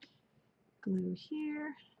 Glue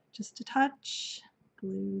here, just a touch.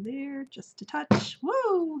 Glue there, just a touch.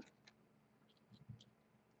 Woo!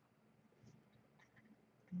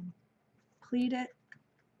 Pleat it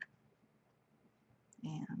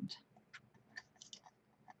and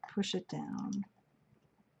push it down.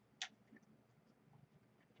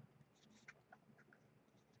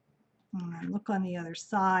 And then look on the other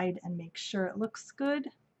side and make sure it looks good,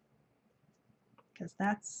 because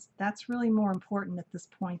that's really more important at this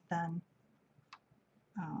point than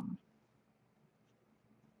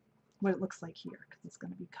what it looks like here, because it's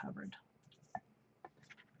going to be covered.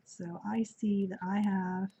 So I see that I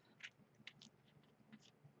have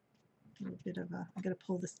a little bit of I got to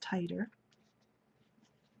pull this tighter.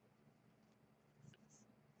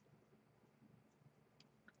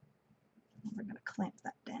 We're going to clamp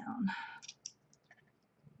that down.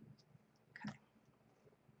 Okay.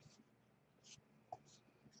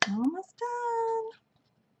 Almost done.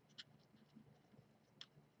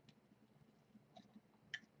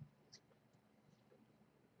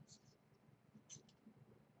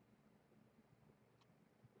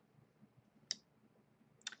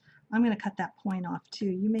 I'm going to cut that point off too.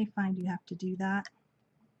 You may find you have to do that.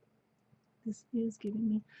 This is giving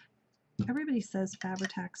me, everybody says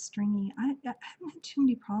Fabri-Tac stringy. I haven't had too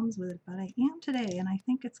many problems with it, but I am today, and I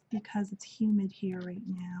think it's because it's humid here right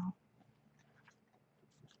now.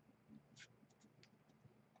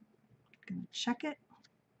 I'm going to check it.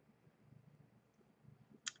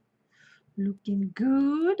 Looking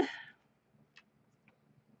good.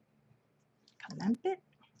 Clamp it.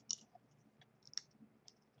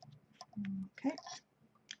 Okay.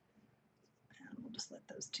 And we'll just let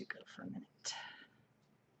those two go for a minute.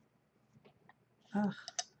 Oh,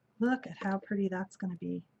 look at how pretty that's going to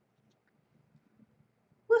be.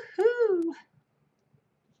 Woohoo!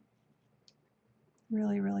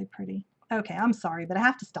 Really, really pretty. Okay, I'm sorry, but I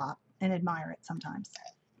have to stop and admire it sometimes.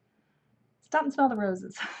 Stop and smell the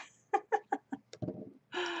roses.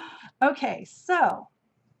 Okay, so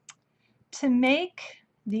to make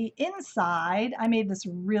the inside, I made this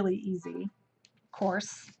really easy. Of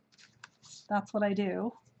course, that's what I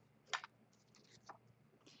do.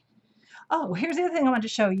 Oh, here's the other thing I wanted to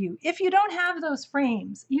show you. If you don't have those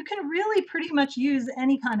frames, you can really pretty much use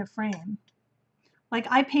any kind of frame. Like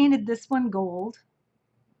I painted this one gold.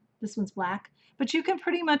 This one's black. But you can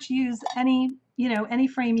pretty much use any, you know, any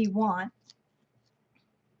frame you want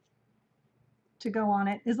to go on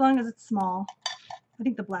it, as long as it's small. I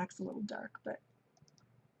think the black's a little dark, but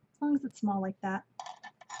as long as it's small like that.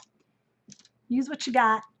 Use what you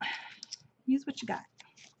got. Use what you got.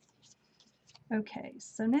 Okay,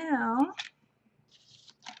 so now,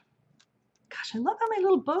 gosh, I love how my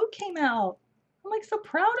little boat came out. I'm like so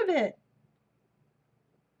proud of it.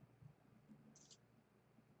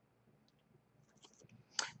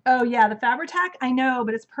 Oh yeah, the Fabri-Tac, I know,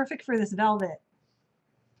 but it's perfect for this velvet.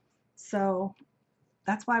 So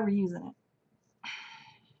that's why we're using it.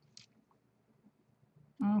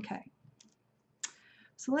 Okay.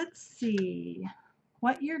 So let's see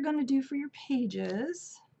what you're going to do for your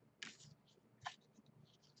pages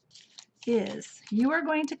is you are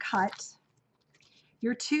going to cut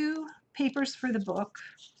your 2 papers for the book.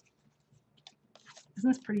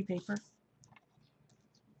 Isn't this pretty paper?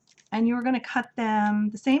 And you're going to cut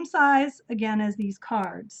them the same size again as these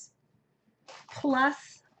cards,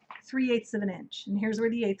 plus 3/8 of an inch. And here's where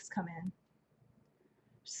the eighths come in.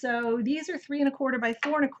 So these are 3 1/4 by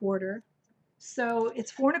 4 1/4. So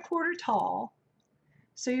it's 4 1/4 tall.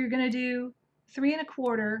 So you're going to do 3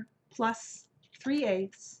 1/4 plus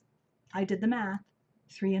 3/8. I did the math.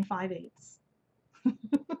 3 5/8.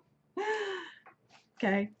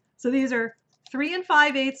 Okay, so these are 3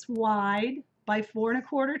 5/8 wide by 4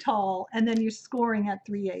 1/4 tall, and then you're scoring at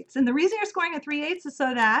 3/8. And the reason you're scoring at 3/8 is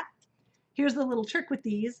so that, here's the little trick with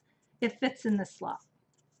these, it fits in this slot.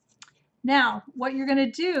 Now, what you're going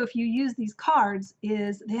to do if you use these cards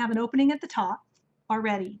is they have an opening at the top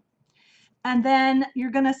already. And then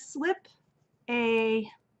you're going to slip a,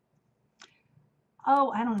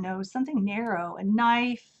 oh, I don't know, something narrow, a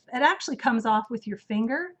knife. It actually comes off with your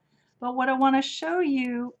finger. But what I want to show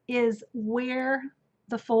you is where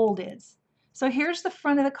the fold is. So here's the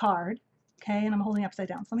front of the card, okay, and I'm holding upside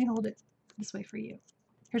down. So let me hold it this way for you.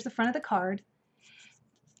 Here's the front of the card.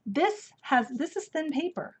 This is thin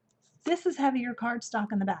paper. This is heavier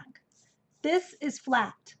cardstock in the back. This is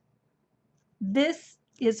flat. This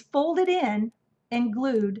is folded in and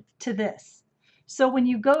glued to this. So when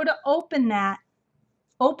you go to open that,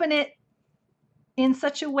 open it in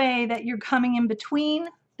such a way that you're coming in between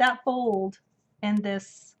that fold and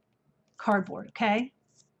this cardboard, okay?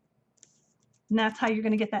 And that's how you're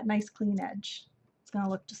going to get that nice clean edge. It's going to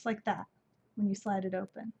look just like that when you slide it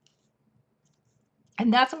open.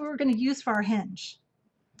 And that's what we're going to use for our hinge.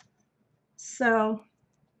 So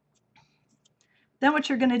then what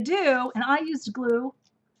you're going to do, and I used glue,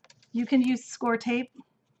 you can use score tape,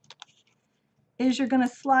 is you're going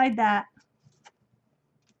to slide that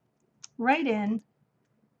right in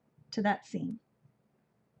to that seam.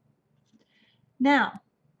 Now,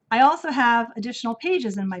 I also have additional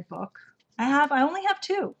pages in my book. I only have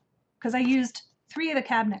 2 because I used 3 of the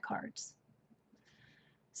cabinet cards.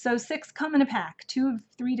 So 6 come in a pack, 2 of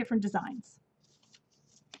 3 different designs.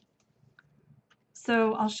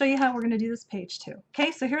 So I'll show you how we're going to do this page too.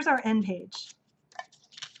 Okay, so here's our end page.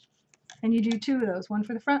 And you do 2 of those, one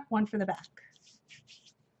for the front, one for the back.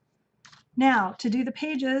 Now, to do the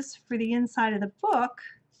pages for the inside of the book,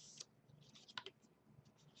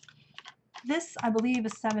 this I believe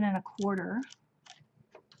is 7 1/4.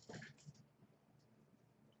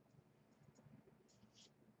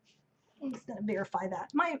 I'm just going to verify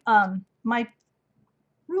that. My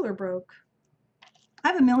ruler broke.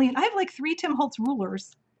 I have like 3 Tim Holtz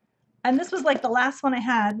rulers, and this was like the last one I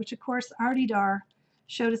had, which of course Artie Dar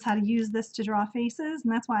showed us how to use this to draw faces,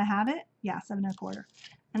 and that's why I have it. Yeah, 7 1/4,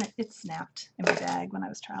 and it snapped in my bag when I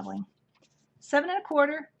was traveling. 7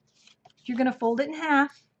 1/4. You're going to fold it in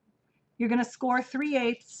half. You're going to score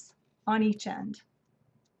 3/8 on each end.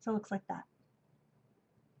 So it looks like that.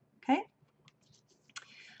 Okay.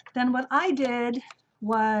 Then what I did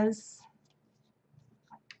was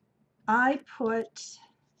I'm trying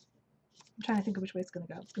to think of which way it's going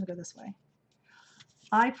to go. It's going to go this way.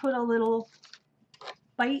 I put a little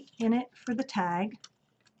bite in it for the tag,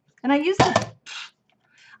 and I used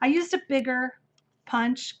a bigger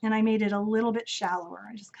punch, and I made it a little bit shallower.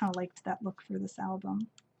 I just kind of liked that look for this album.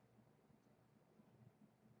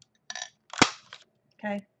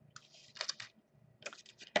 Okay.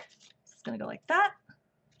 It's going to go like that.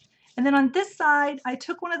 And then on this side, I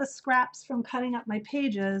took one of the scraps from cutting up my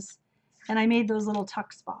pages, and I made those little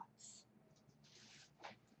tuck spots.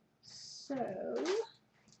 So,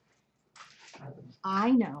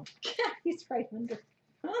 I know. He's right under.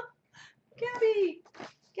 Huh? Gabby!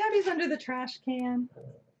 Gabby's under the trash can.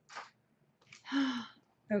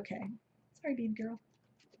 Okay. Sorry, bead girl.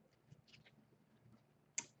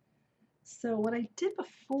 So what I did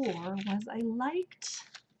before was I liked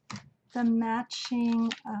the matching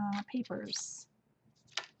papers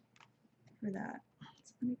for that.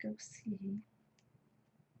 So let me go see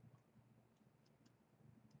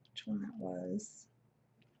which one that was.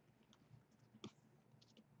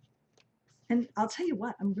 And I'll tell you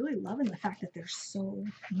what, I'm really loving the fact that there's so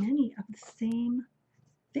many of the same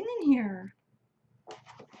thing in here.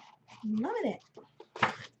 I'm loving it.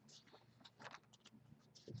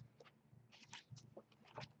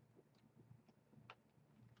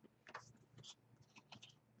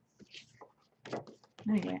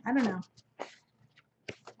 Anyway, I don't know.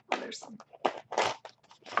 Oh, there's some.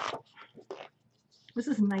 This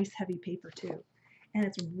is nice heavy paper too, and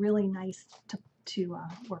it's really nice to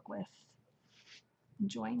work with.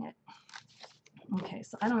 Enjoying it. Okay,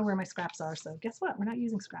 so I don't know where my scraps are, so guess what? We're not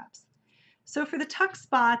using scraps. So for the tuck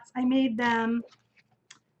spots, I made them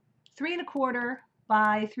 3 1/4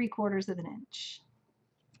 by 3/4 of an inch.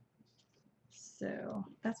 So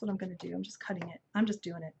that's what I'm going to do. I'm just cutting it. I'm just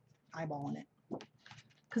doing it, eyeballing it,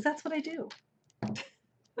 because that's what I do.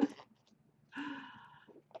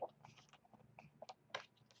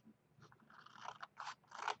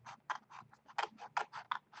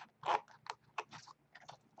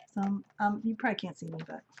 So you probably can't see me,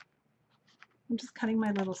 but I'm just cutting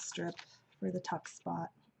my little strip for the tuck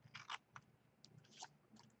spot.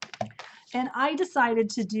 And I decided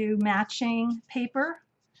to do matching paper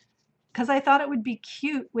because I thought it would be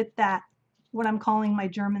cute with that, what I'm calling my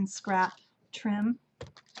German scrap trim,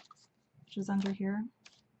 which is under here.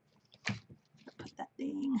 Put that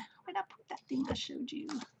thing, where'd I put that thing I showed you?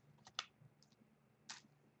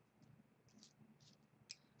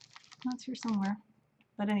 That's here somewhere.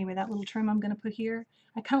 But anyway, that little trim I'm going to put here,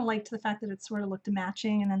 I kind of liked the fact that it sort of looked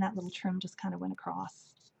matching, and then that little trim just kind of went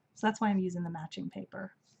across. So that's why I'm using the matching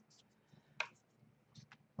paper.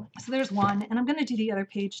 So there's one, and I'm going to do the other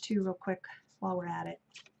page too real quick while we're at it.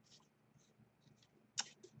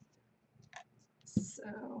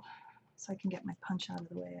 So I can get my punch out of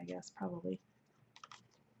the way, I guess, probably.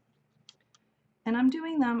 And I'm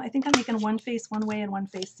doing them, I think I'm making one face one way and one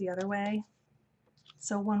face the other way.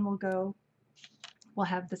 So one will go, we'll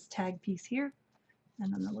have this tag piece here,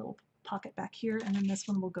 and then the little pocket back here, and then this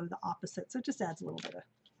one will go the opposite. So it just adds a little bit of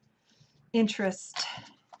interest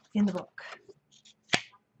in the book.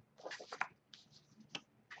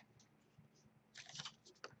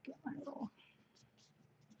 Get my little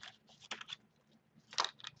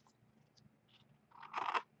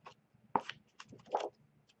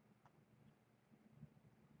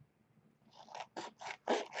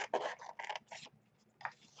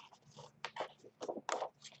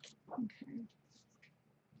okay.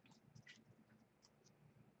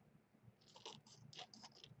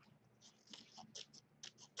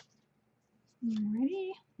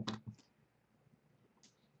 Alrighty.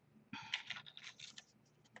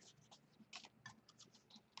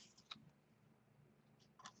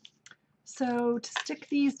 So to stick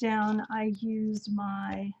these down, I used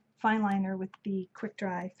my fine liner with the quick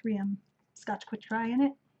dry 3M Scotch quick dry in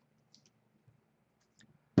it.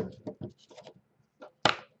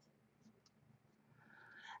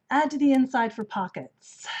 Add to the inside for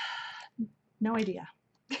pockets. No idea.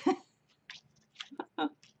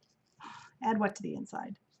 Add what to the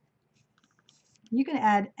inside? You can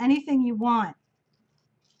add anything you want.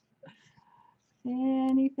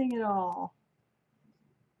 Anything at all.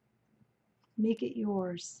 Make it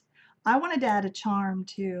yours. I wanted to add a charm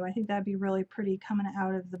too. I think that'd be really pretty coming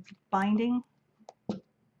out of the binding.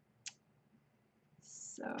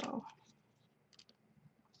 So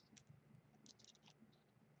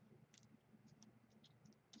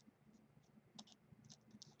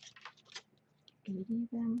get it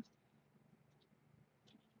even.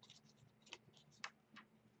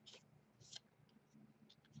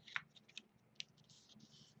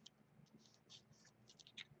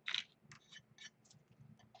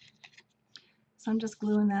 So I'm just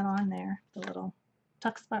gluing that on there, the little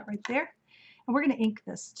tuck spot right there. And we're going to ink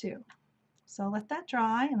this too. So let that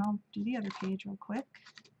dry, and I'll do the other page real quick.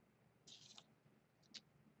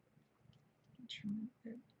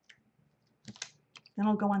 Then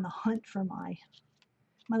I'll go on the hunt for my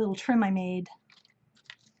little trim I made.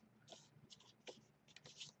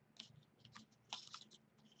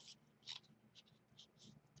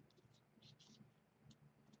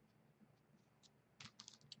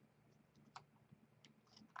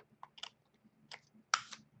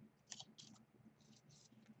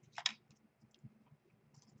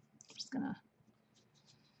 Gonna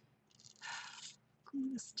glue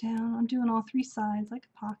this down. I'm doing all 3 sides like a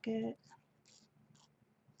pocket.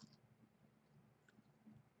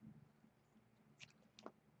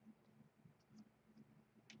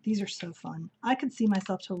 These are so fun. I could see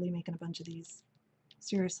myself totally making a bunch of these.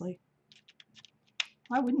 Seriously.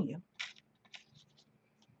 Why wouldn't you?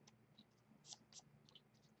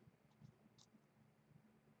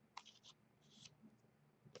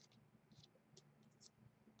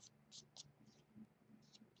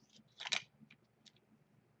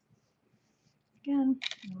 again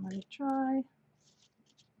and let it dry.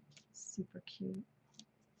 Super cute.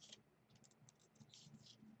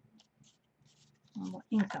 And we'll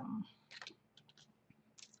ink them.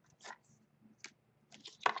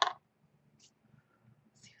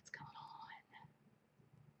 See what's going on.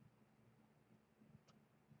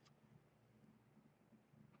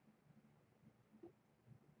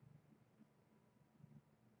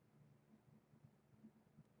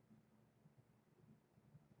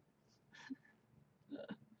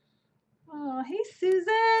 Oh, hey, Susan.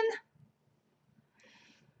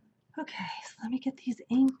 Okay, so let me get these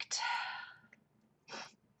inked.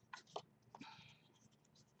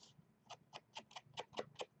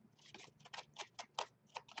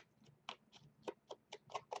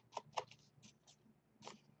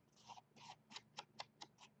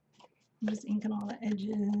 I'm just inking all the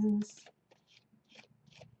edges.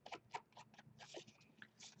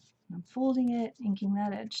 I'm folding it, inking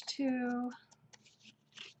that edge too.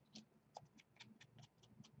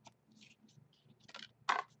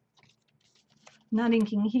 Not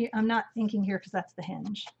inking here. I'm not inking here because that's the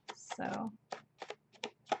hinge. So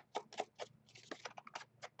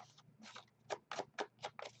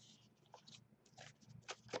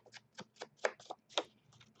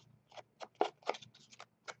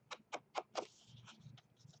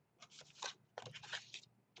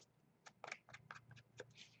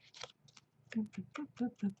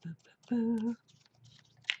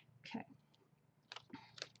okay.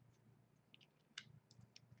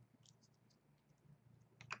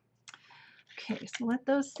 Okay, so let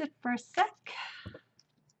those sit for a sec.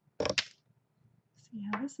 See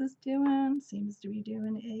how this is doing. Seems to be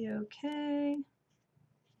doing a-okay.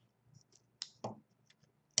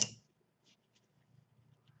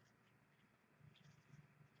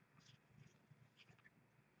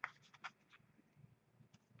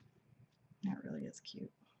 That really is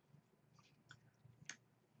cute.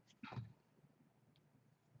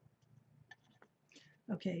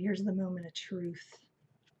 Okay, here's the moment of truth.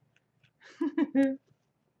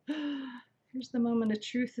 Here's the moment of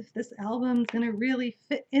truth if this album's gonna really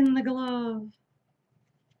fit in the glove.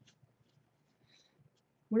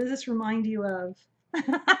 What does this remind you of?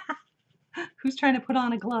 Who's trying to put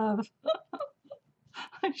on a glove?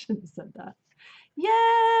 I shouldn't have said that.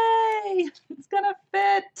 Yay! It's gonna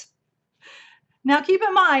fit. Now keep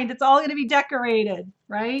in mind, it's all gonna be decorated,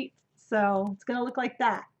 right? So it's gonna look like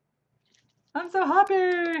that. I'm so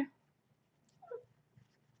happy.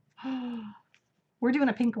 We're doing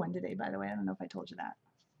a pink one today, by the way. I don't know if I told you that.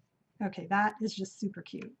 Okay, that is just super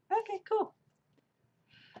cute. Okay, cool.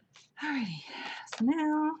 Alrighty, so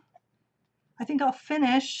now I think I'll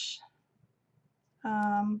finish.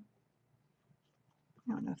 I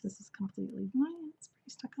don't know if this is completely, it's pretty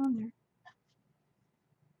stuck on there.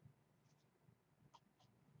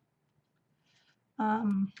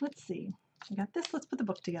 Let's see. I got this. Let's put the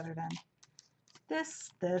book together then.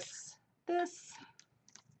 This, this, this,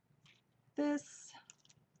 this,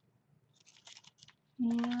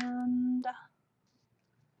 and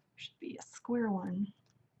should be a square one.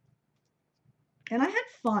 And I had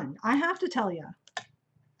fun. I have to tell you,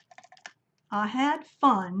 I had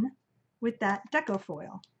fun with that deco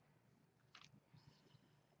foil.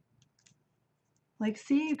 Like,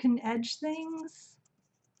 see, you can edge things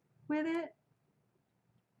with it.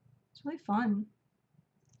 It's really fun.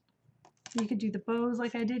 You could do the bows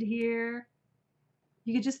like I did here.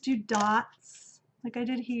 You could just do dots like I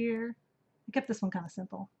did here. I kept this one kind of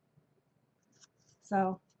simple.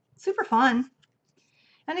 So super fun.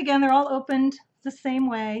 And again, they're all opened the same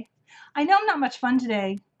way. I know I'm not much fun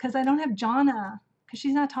today because I don't have Jonna because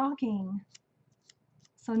she's not talking.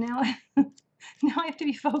 So now, now I have to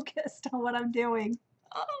be focused on what I'm doing.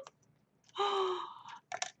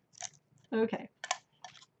 Okay.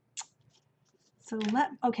 So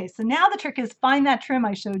okay, so now the trick is find that trim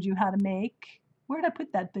I showed you how to make. Where'd I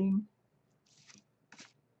put that thing?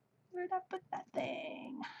 Where'd I put that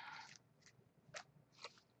thing?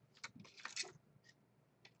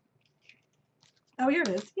 Oh, here it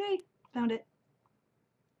is. Yay, found it.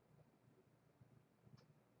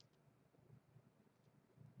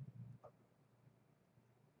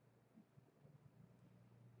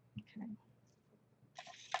 Okay.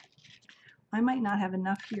 I might not have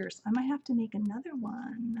enough here, so I might have to make another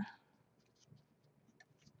one.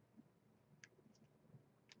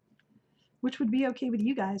 Which would be okay with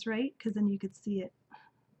you guys, right? Because then you could see it.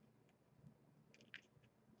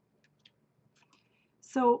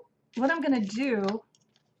 So what I'm going to do,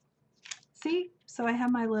 see? So I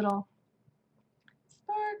have my little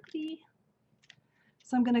sparkly.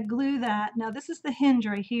 So I'm going to glue that. Now this is the hinge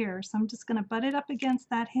right here. So I'm just going to butt it up against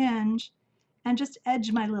that hinge and just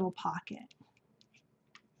edge my little pocket.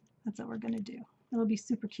 That's what we're going to do. It'll be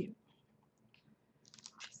super cute.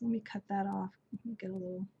 So let me cut that off, make it a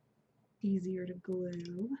little easier to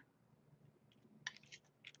glue.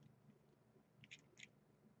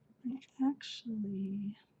 I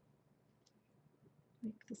actually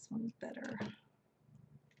make this one better.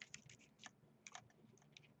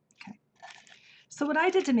 Okay. So what I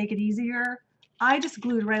did to make it easier, I just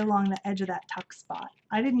glued right along the edge of that tuck spot.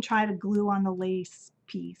 I didn't try to glue on the lace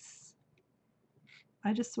piece.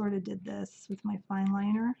 I just sort of did this with my fine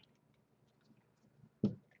liner.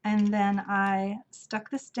 And then I stuck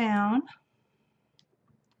this down,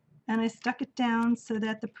 and I stuck it down so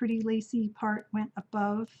that the pretty lacy part went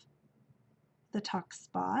above the tuck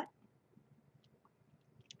spot.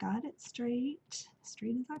 Got it straight as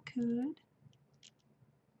I could.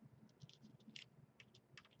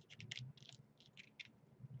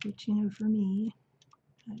 Which, you know, for me,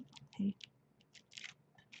 hey,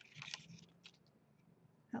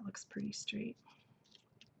 that looks pretty straight.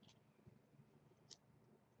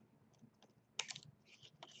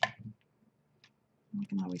 I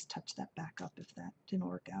can always touch that back up if that didn't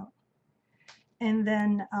work out. And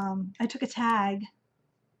then I took a tag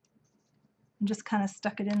and just kind of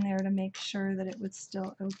stuck it in there to make sure that it would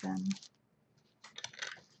still open.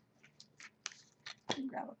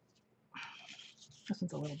 Grab it. This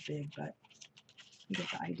one's a little big, but you get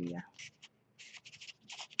the idea.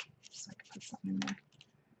 So I can put something in there.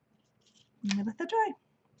 I'm gonna let that dry.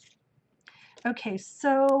 Okay,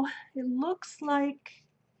 so it looks like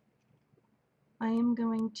I am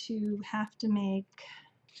going to have to make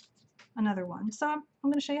another one. So I'm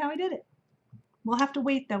going to show you how I did it. We'll have to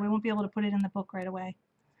wait though. We won't be able to put it in the book right away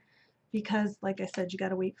because, like I said, you got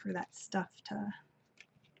to wait for that stuff to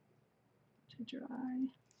dry.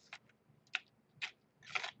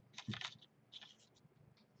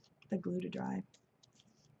 The glue to dry,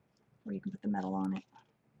 or you can put the metal on it.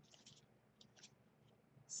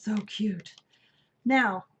 So cute.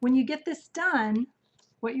 Now, when you get this done,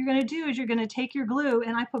 what you're going to do is you're going to take your glue,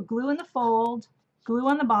 and I put glue in the fold, glue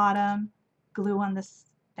on the bottom, glue on this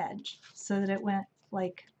edge so that it went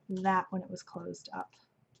like that when it was closed up.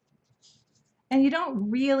 And you don't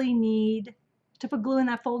really need to put glue in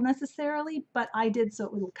that fold necessarily, but I did so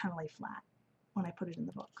it would kind of lay flat when I put it in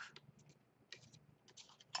the book.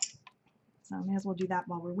 So I may as well do that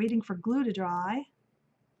while we're waiting for glue to dry.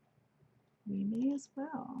 We may as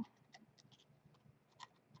well.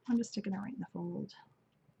 I'm just sticking it right in the fold.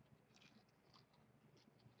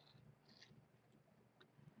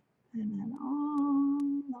 And then all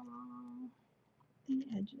along the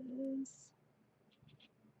edges.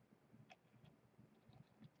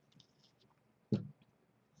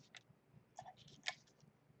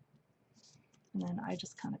 And then I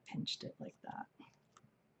just kind of pinched it like that.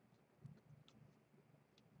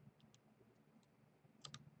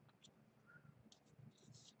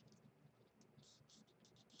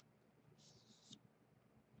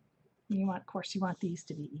 You want, of course, you want these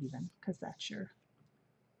to be even because that's your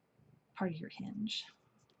part of your hinge.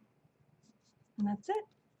 And that's it.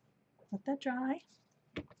 Let that dry.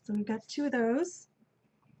 So we've got two of those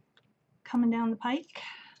coming down the pike.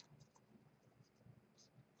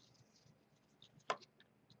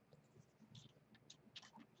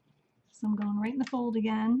 So I'm going right in the fold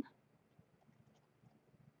again.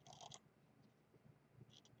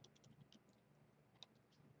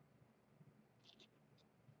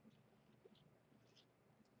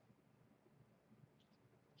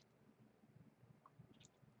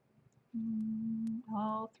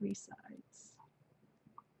 All three sides.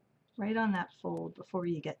 Right on that fold before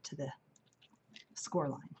you get to the score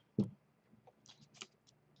line.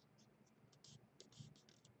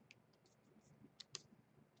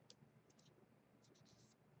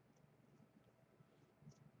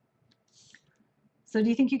 So do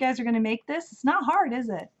you think you guys are going to make this? It's not hard, is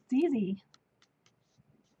it? It's easy.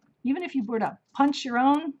 Even if you were to punch your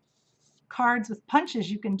own cards with punches,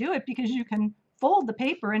 you can do it because you can fold the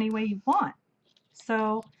paper any way you want.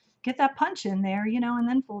 So get that punch in there, you know, and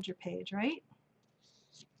then fold your page, right?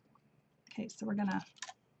 Okay, so we're gonna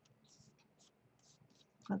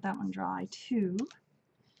let that one dry too.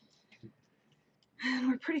 And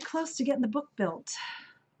we're pretty close to getting the book built.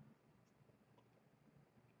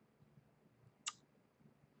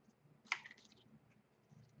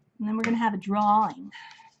 And then we're gonna have a drawing.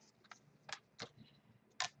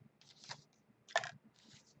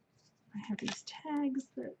 I have these tags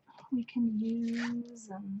that we can use,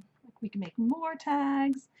 and we can make more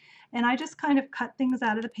tags. And I just kind of cut things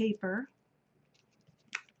out of the paper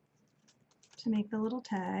to make the little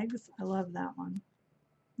tags. I love that one.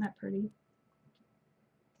 Isn't that pretty?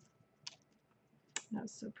 That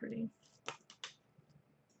was so pretty.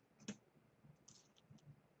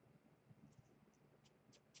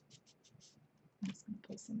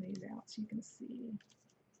 these out so you can see.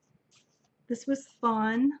 This was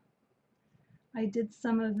fun. I did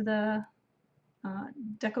some of the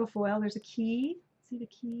deco foil. There's a key. See the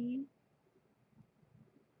key?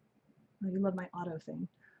 Oh, you love my auto thing.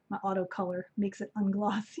 My auto color makes it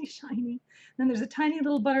unglossy, shiny. Then there's a tiny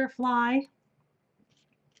little butterfly.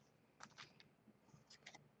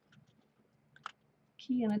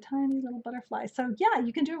 Key and a tiny little butterfly. So yeah,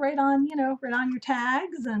 you can do it right on, right on your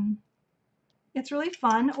tags, and it's really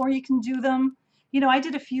fun. Or you can do them, I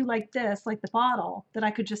did a few like this, like the bottle, that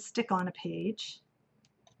I could just stick on a page.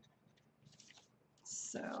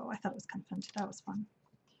 So I thought it was kind of fun too. That was fun.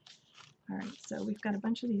 All right, so we've got a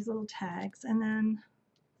bunch of these little tags, and then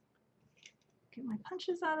get my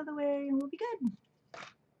punches out of the way and we'll be good.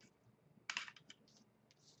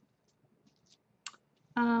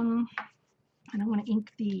 I don't want to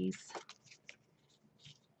ink these.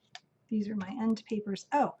 These are my end papers.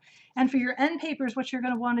 Oh, and for your end papers, what you're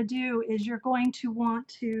going to want to do is you're going to want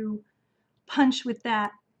to punch with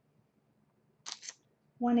that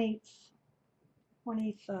 1/8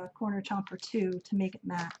 corner chomper 2 to make it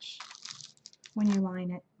match when you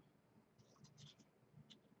line it.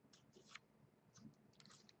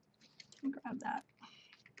 Grab that.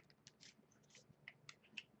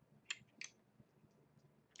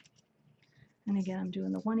 And again, I'm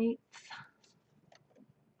doing the 1/8.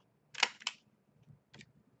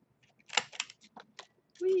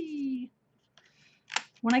 Whee!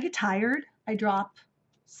 When I get tired, I drop,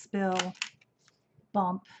 spill,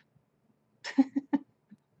 bump.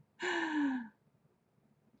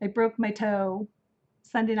 I broke my toe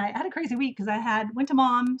Sunday night. I had a crazy week because I went to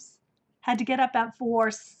mom's, had to get up at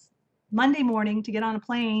 4 Monday morning to get on a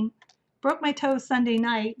plane, broke my toe Sunday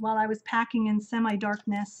night while I was packing in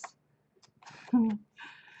semi-darkness, and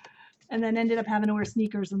then ended up having to wear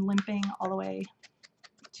sneakers and limping all the way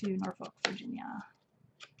to Norfolk, Virginia.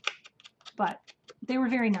 But they were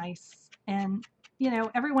very nice, and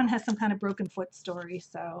everyone has some kind of broken foot story,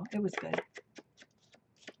 so it was good.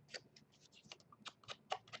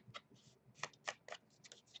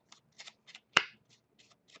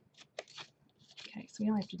 Okay, so we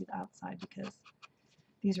only have to do the outside because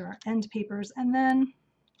these are our end papers. And then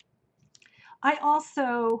I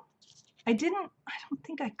don't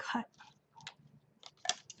think I cut,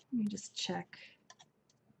 let me just check.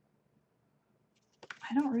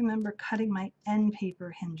 I don't remember cutting my end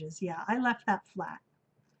paper hinges. Yeah, I left that flat.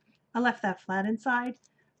 I left that flat inside,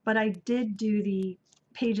 but I did do the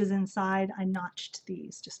pages inside. I notched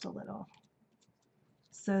these just a little.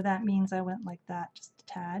 So that means I went like that, just a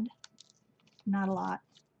tad, not a lot.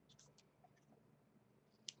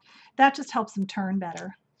 That just helps them turn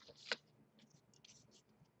better.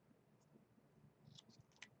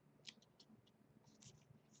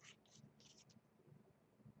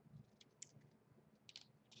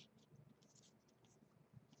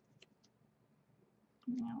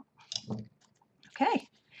 Okay.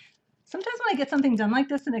 Sometimes when I get something done like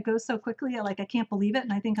this and it goes so quickly, I can't believe it,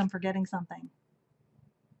 and I think I'm forgetting something.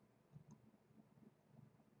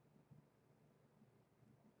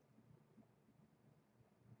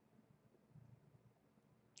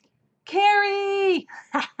 Carrie!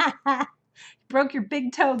 Broke your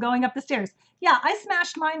big toe going up the stairs. Yeah, I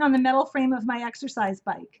smashed mine on the metal frame of my exercise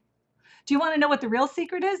bike. Do you want to know what the real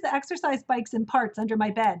secret is? The exercise bike's in parts under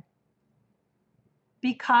my bed.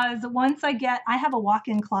 Because once I have a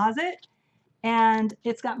walk-in closet, and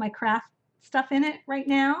it's got my craft stuff in it right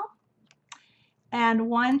now. And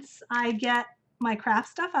once I get my craft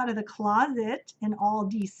stuff out of the closet and all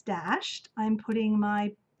destashed, I'm putting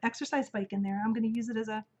my exercise bike in there. I'm going to use it as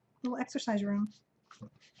a little exercise room.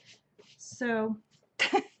 So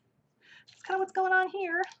that's kind of what's going on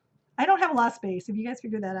here. I don't have a lot of space. Have you guys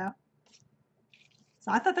figured that out?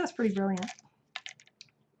 So I thought that was pretty brilliant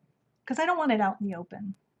because I don't want it out in the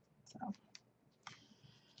open. So,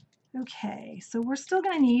 okay, so we're still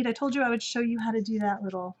going to need, I told you I would show you how to do that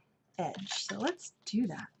little edge. So let's do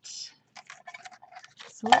that.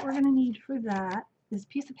 So what we're going to need for that is a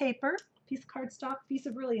piece of paper, piece of cardstock, piece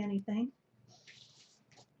of really anything.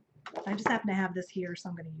 I just happen to have this here, so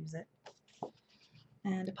I'm going to use it.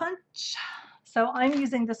 And a punch. So I'm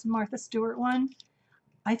using this Martha Stewart one.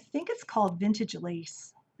 I think it's called Vintage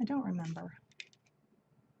Lace. I don't remember.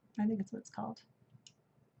 I think it's what it's called.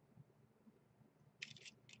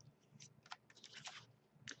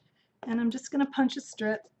 And I'm just going to punch a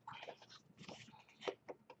strip.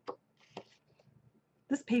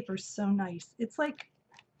 This paper is so nice. It's like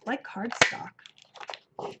cardstock.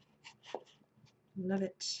 Love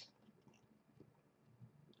it.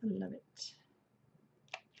 I love it.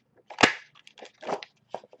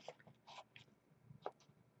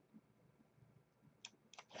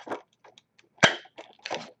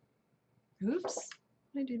 Oops,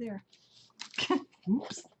 what did I do there?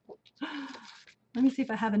 Oops. Let me see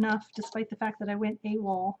if I have enough, despite the fact that I went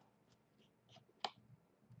AWOL.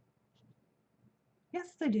 Yes,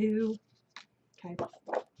 I do. Okay.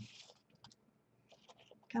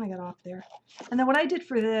 Kind of got off there. And then what I did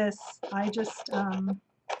for this, I just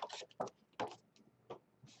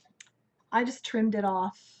trimmed it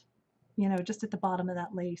off, you know, just at the bottom of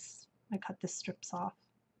that lace. I cut the strips off.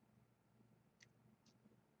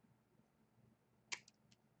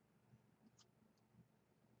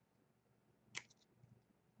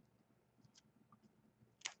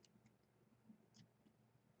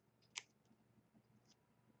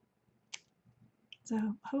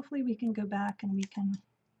 So hopefully we can go back and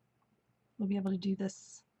we'll be able to do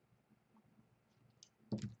this.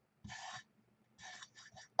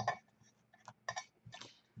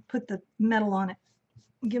 Put the metal on it,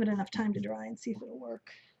 give it enough time to dry and see if it'll work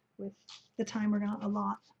with the time we're going to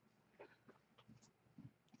allot.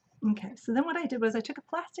 Okay, so then what I did was I took a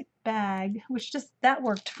plastic bag, which that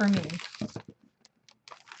worked for me.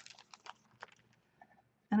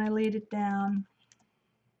 And I laid it down.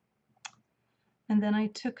 And then I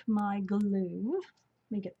took my glue.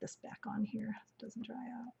 Let me get this back on here. It doesn't dry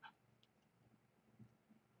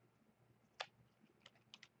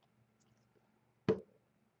out.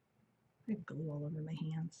 I have glue all over my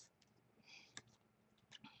hands.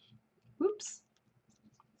 Oops.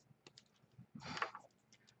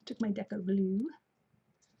 Took my Deco glue.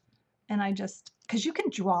 And I just, because you can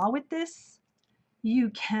draw with this, you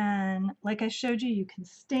can, like I showed you, you can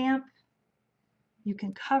stamp, you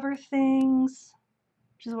can cover things,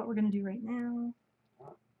 which is what we're going to do right now.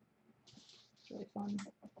 It's really fun.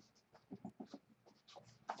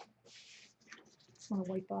 Just want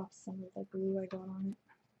to wipe off some of the glue I got on it.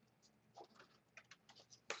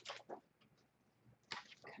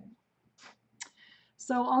 Okay.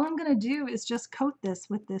 So all I'm going to do is just coat this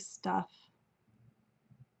with this stuff.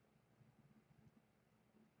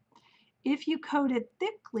 If you coat it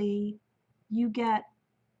thickly, you get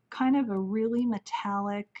kind of a really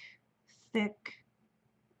metallic, thick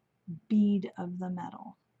bead of the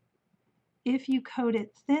metal. If you coat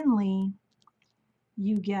it thinly,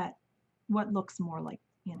 you get what looks more like,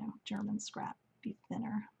 you know, German scrap, be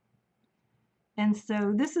thinner. And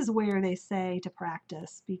so this is where they say to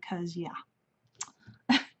practice, because yeah,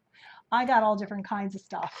 I got all different kinds of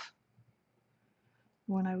stuff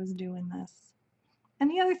when I was doing this. And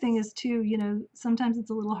the other thing is too, you know, sometimes it's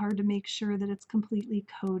a little hard to make sure that it's completely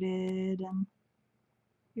coated, and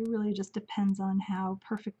it really just depends on how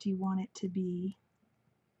perfect you want it to be.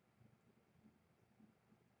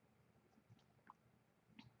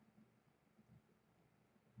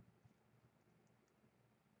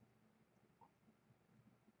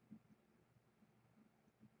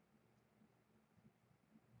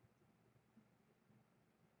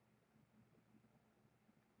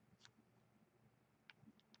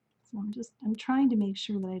 So I'm trying to make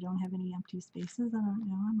sure that I don't have any empty spaces. I don't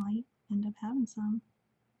know, I might end up having some.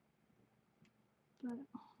 But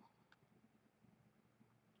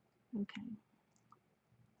okay.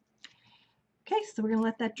 Okay, so we're gonna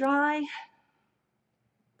let that dry.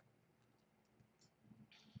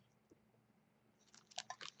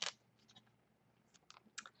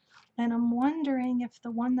 And I'm wondering if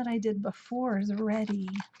the one that I did before is ready.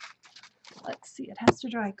 Let's see, it has to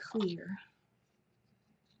dry clear.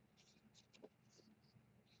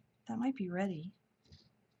 That might be ready.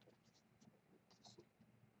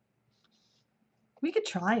 We could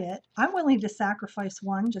try it. I'm willing to sacrifice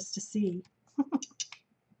one just to see.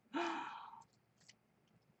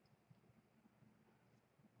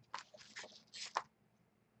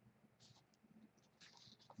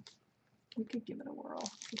 We could give it a whirl.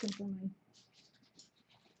 Looking for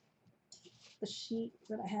the sheet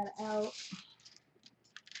that I had out.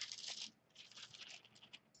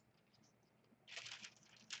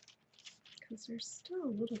 Because there's still a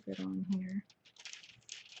little bit on here.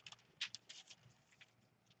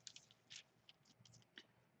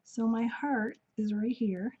 So my heart is right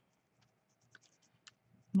here.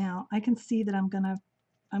 Now I can see that I'm gonna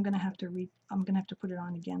have to put it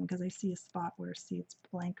on again, because I see a spot where, see, it's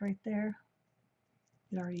blank right there.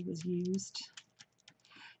 It already was used.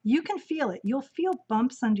 You can feel it. You'll feel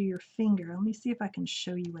bumps under your finger. Let me see if I can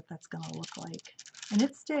show you what that's gonna look like. And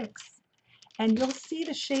it sticks. And you'll see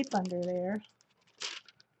the shape under there.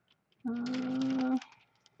 Let's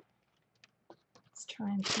try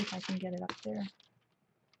and see if I can get it up there.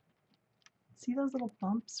 See those little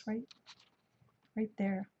bumps right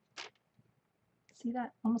there? See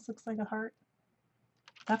that? Almost looks like a heart.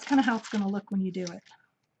 That's kind of how it's going to look when you do it.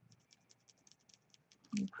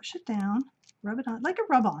 You push it down, rub it on, like a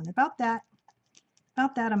rub-on, about that.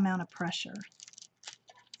 about that amount of pressure.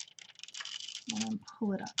 And then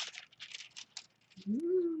pull it up.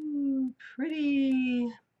 Ooh, pretty.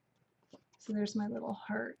 So there's my little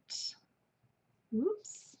heart.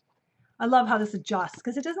 Oops. I love how this adjusts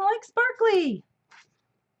because it doesn't like sparkly.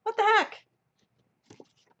 What the heck?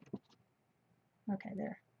 Okay,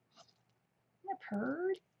 there. Isn't that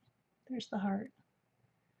pretty? There's the heart.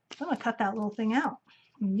 I'm going to cut that little thing out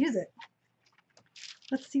and use it.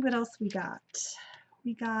 Let's see what else we got.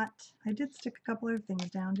 I did stick a couple other things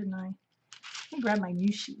down, didn't I? Let me grab my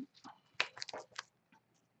new sheet.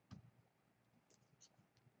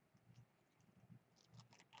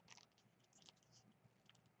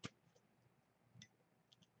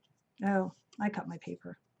 Oh, I cut my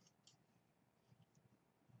paper.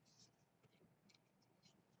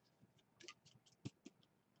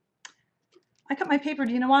 I cut my paper,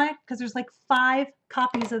 do you know why? Because there's like 5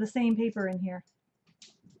 copies of the same paper in here.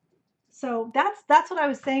 So that's what I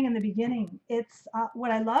was saying in the beginning. It's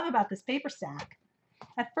what I love about this paper stack.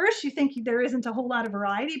 At first you think there isn't a whole lot of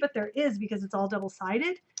variety, but there is because it's all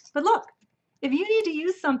double-sided. But look, if you need to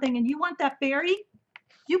use something and you want that fairy,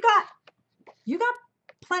 you got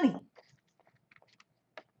plenty.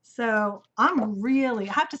 So I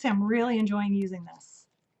have to say I'm really enjoying using this.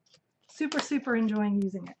 Super, super enjoying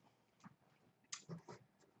using it.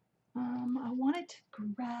 I wanted to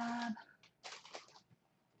grab,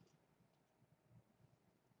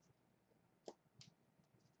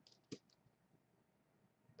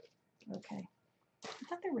 okay, I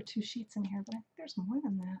thought there were 2 sheets in here, but I think there's more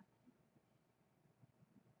than that.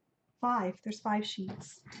 5, there's 5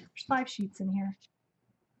 sheets. There's 5 sheets in here.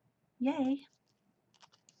 Yay.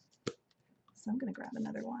 So I'm gonna grab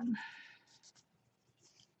another one.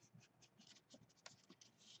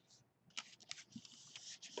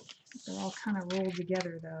 They're all kind of rolled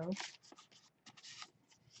together though.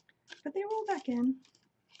 But they roll back in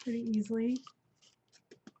pretty easily.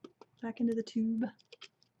 Back into the tube.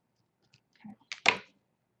 Okay.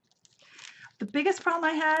 The biggest problem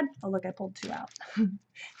I had, oh look, I pulled 2 out.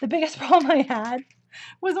 The biggest problem I had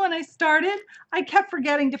was when I started, I kept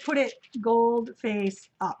forgetting to put it gold face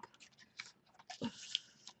up.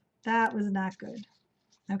 That was not good.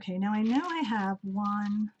 Okay, now I know I have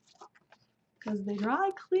one, because they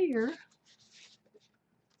dry clear.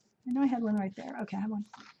 I know I had one right there. Okay, I have one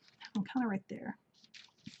kind of right there.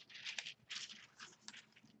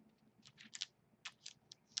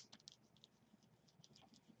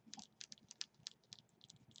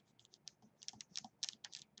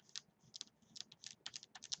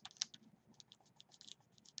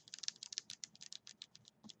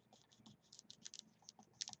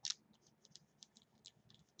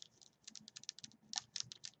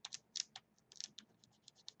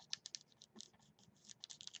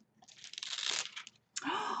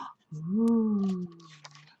 Ooh,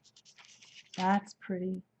 that's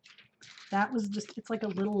pretty. That was just, it's like a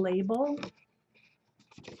little label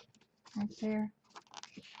right there.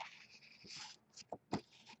 I'm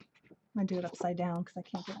gonna do it upside down because I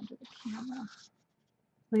can't get under the camera.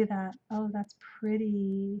 Look at that. Oh, that's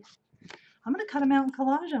pretty. I'm gonna cut them out and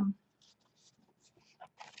collage them.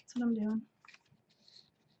 That's what I'm doing.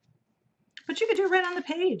 But you could do it right on the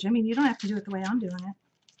page. I mean, you don't have to do it the way I'm doing it.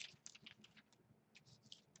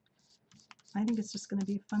 I think it's just going to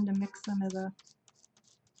be fun to mix them as a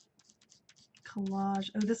collage.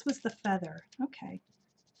 Oh, this was the feather. Okay.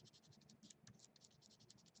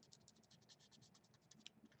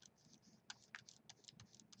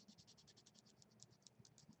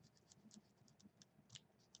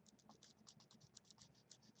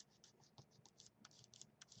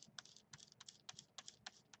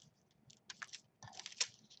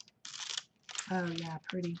 Oh yeah,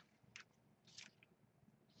 pretty.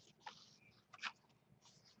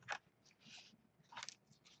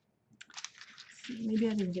 See, maybe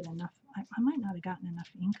I didn't get enough. I might not have gotten enough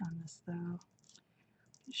ink on this though. I'll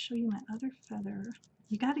show you my other feather.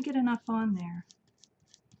 You got to get enough on there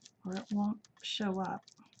or it won't show up.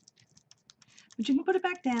 But you can put it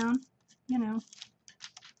back down, you know.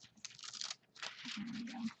 There we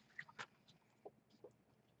go.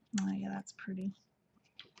 Oh yeah, that's pretty.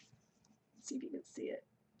 Let's see if you can see it.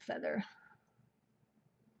 Feather.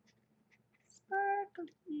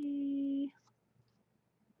 Sparkly.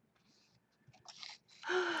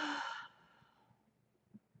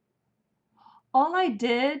 All I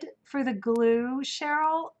did for the glue,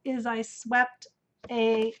 Cheryl, is I swept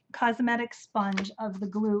a cosmetic sponge of the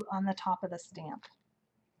glue on the top of the stamp.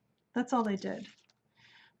 That's all I did.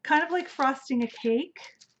 Kind of like frosting a cake,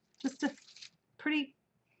 just a pretty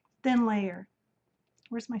thin layer.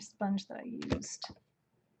 Where's my sponge that I used?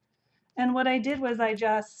 And what I did was I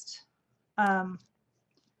just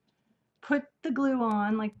put the glue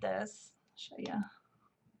on like this. I'll show you.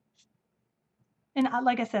 And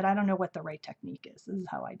like I said, I don't know what the right technique is. This is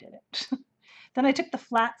how I did it. Then I took the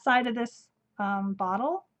flat side of this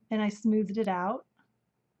bottle and I smoothed it out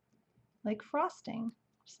like frosting,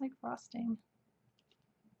 just like frosting.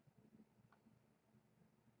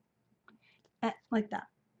 Like that.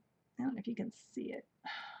 I don't know if you can see it.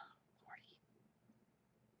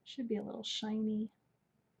 Should be a little shiny,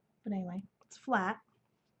 but anyway, it's flat.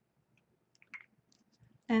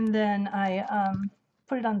 And then I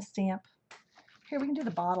put it on the stamp. Here, we can do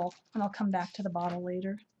the bottle, and I'll come back to the bottle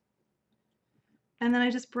later. And then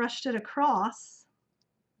I just brushed it across.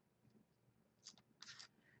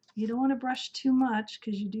 You don't want to brush too much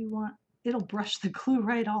because you do want, it'll brush the glue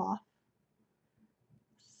right off.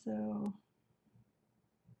 So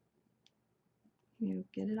you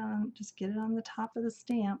get it on, just get it on the top of the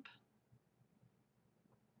stamp.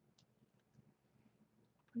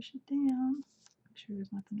 Push it down. Make sure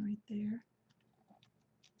there's nothing right there.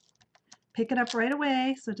 Pick it up right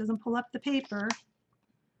away so it doesn't pull up the paper.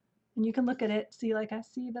 And you can look at it, see, like I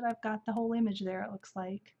see that I've got the whole image there, it looks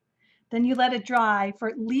like. Then you let it dry for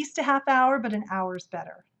at least a half hour, but an hour's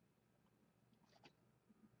better.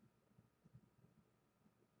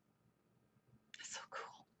 So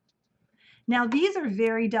cool. Now these are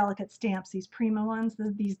very delicate stamps, these Prima ones.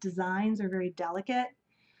 These designs are very delicate.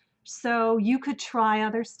 So you could try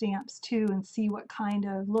other stamps too and see what kind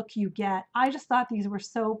of look you get. I just thought these were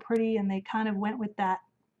so pretty and they kind of went with that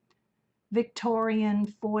Victorian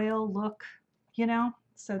foil look, you know?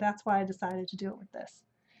 So that's why I decided to do it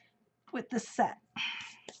with this set.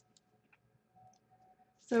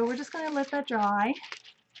 So we're just going to let that dry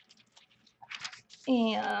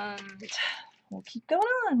and we'll keep going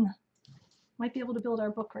on. Might be able to build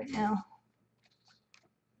our book right now.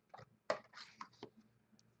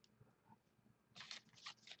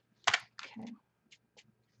 Okay.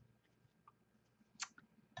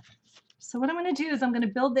 So what I'm going to do is I'm going to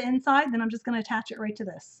build the inside, then I'm just going to attach it right to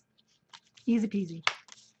this. Easy peasy.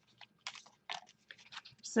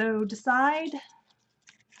 So decide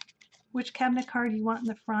which cabinet card you want in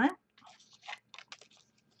the front.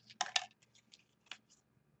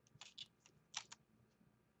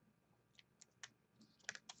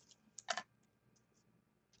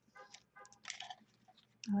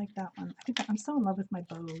 I like that one. I think I'm so in love with my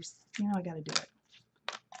bows. You know I got to do it.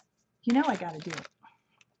 You know I got to do it.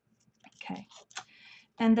 Okay.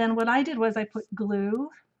 And then what I did was I put glue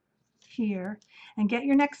here, and get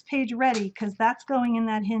your next page ready because that's going in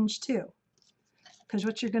that hinge too. Because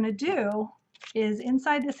what you're going to do is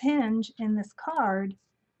inside this hinge in this card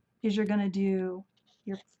is you're going to do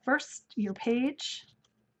your page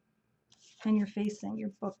and your facing, your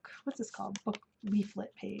book. What's this called? Book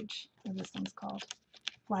leaflet page. What this thing's called?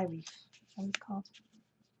 Fly leaf. That's what it's called.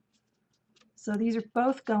 So these are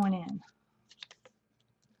both going in.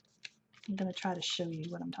 I'm going to try to show you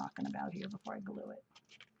what I'm talking about here before I glue it.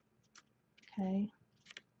 Okay.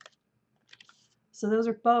 So those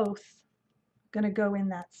are both going to go in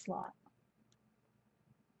that slot.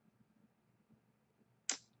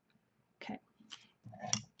 Okay.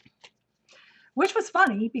 Which was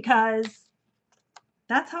funny because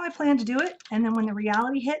that's how I planned to do it. And then when the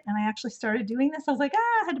reality hit and I actually started doing this, I was like,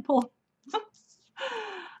 I had to pull.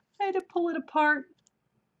 I had to pull it apart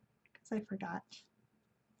because I forgot.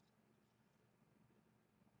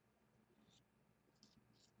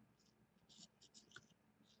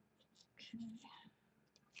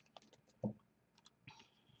 Okay.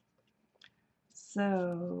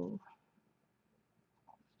 So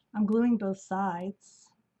I'm gluing both sides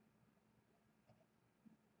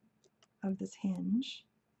of this hinge.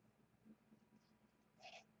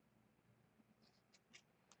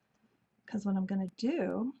 Because what I'm going to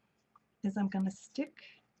do is I'm going to stick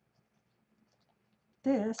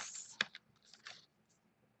this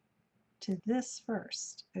to this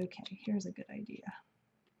first. Okay, here's a good idea.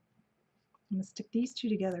 I'm going to stick these two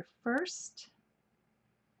together first,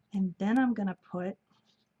 and then I'm going to put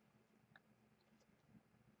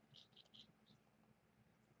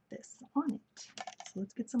this on it. So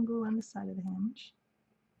let's get some glue on this side of the hinge.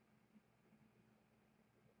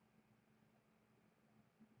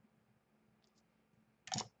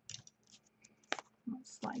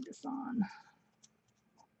 Let's slide this on.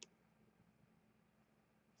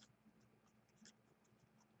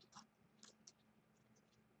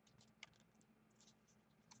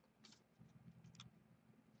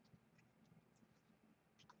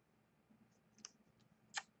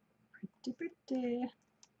 Pretty, pretty.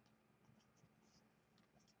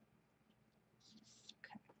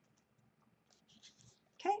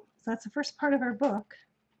 Okay, so that's the first part of our book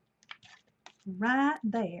right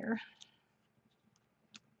there.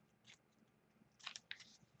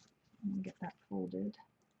 and get that folded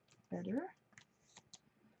better.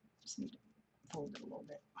 Just need to fold it a little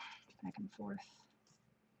bit back and forth.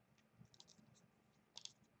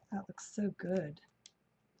 That looks so good.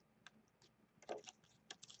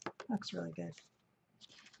 Looks really good.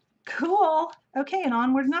 Cool. Okay, and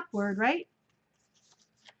onward and upward, right?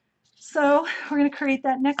 So we're going to create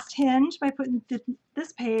that next hinge by putting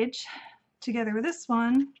this page together with this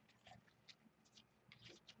one.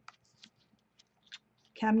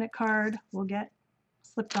 Cabinet card will get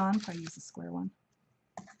slipped on. Probably use a square one,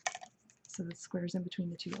 so the square's in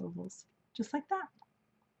between the two ovals, just like that.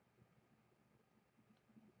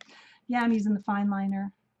 Yeah, I'm using the fine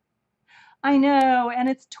liner. I know, and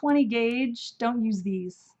it's 20 gauge. Don't use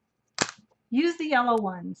these. Use the yellow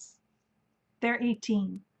ones. They're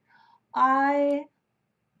 18. I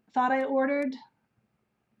thought I ordered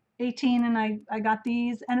 18 and I got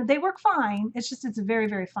these and they work fine. It's just, it's a very,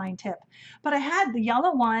 very fine tip. But I had the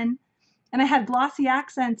yellow one and I had glossy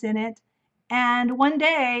accents in it. And one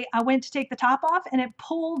day I went to take the top off and it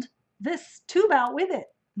pulled this tube out with it.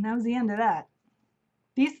 And that was the end of that.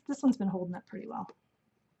 This one's been holding up pretty well.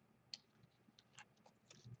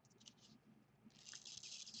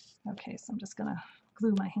 Okay, so I'm just gonna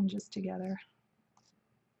glue my hinges together.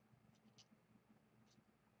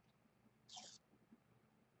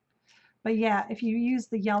 But yeah, if you use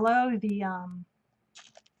the yellow, the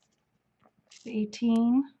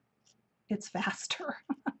 18, it's faster.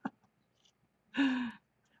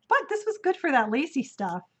 But this was good for that lacy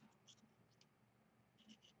stuff.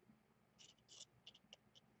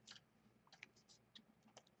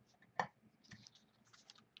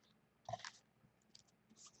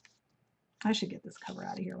 I should get this cover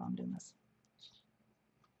out of here while I'm doing this.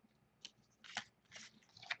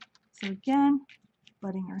 So again,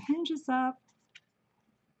 butting our hinges up,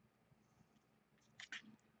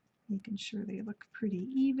 making sure they look pretty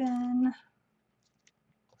even.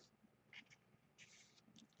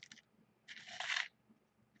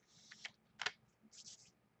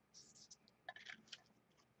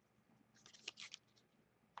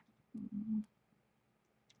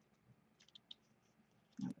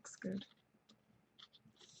 That looks good.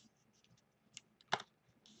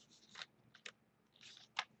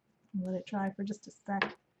 Let it dry for just a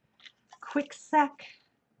sec. Quick sec.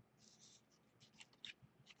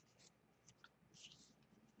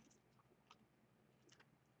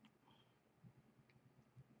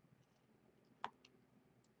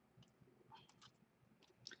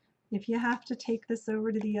 If you have to take this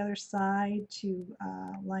over to the other side to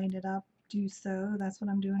line it up, do so. That's what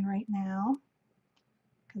I'm doing right now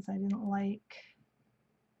because I didn't like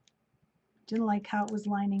how it was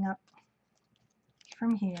lining up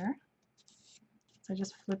from here. So I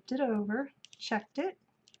just flipped it over, checked it.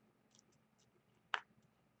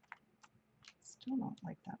 Still don't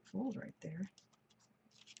like that fold right there.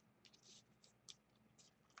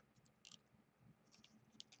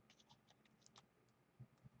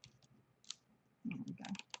 There we go.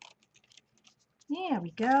 There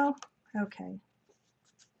we go. Okay.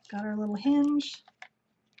 Got our little hinge.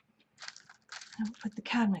 Now we'll put the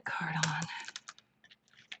cabinet card on.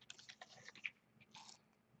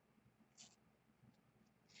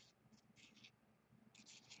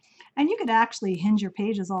 And you could actually hinge your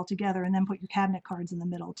pages all together and then put your cabinet cards in the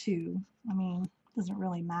middle too. I mean, it doesn't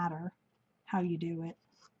really matter how you do it.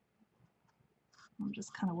 I'm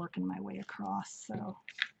just kind of working my way across, so.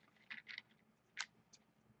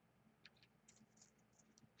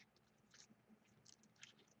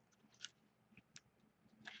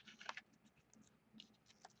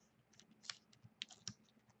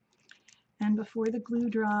 And before the glue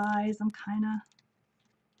dries, I'm kind of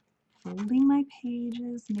folding my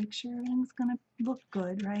pages, make sure everything's going to look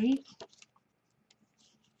good, right?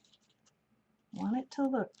 Want it to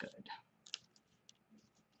look good.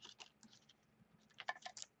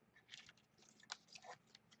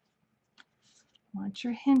 Want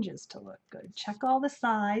your hinges to look good. Check all the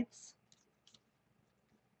sides.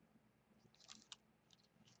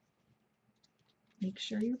 Make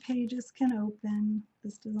sure your pages can open.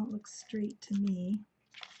 This doesn't look straight to me.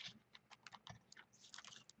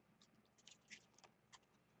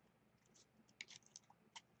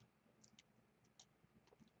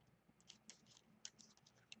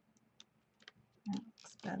 That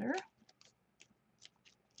looks better.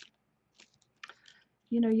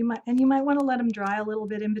 You know, you might want to let them dry a little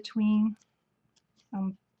bit in between.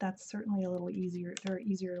 That's certainly a little easier, or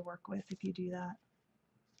easier to work with if you do that.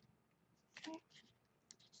 Okay,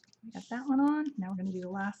 we got that one on. Now we're going to do the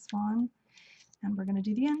last one, and we're going to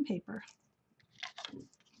do the end paper.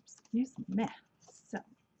 Excuse me. So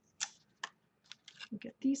we'll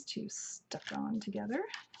get these two stuck on together.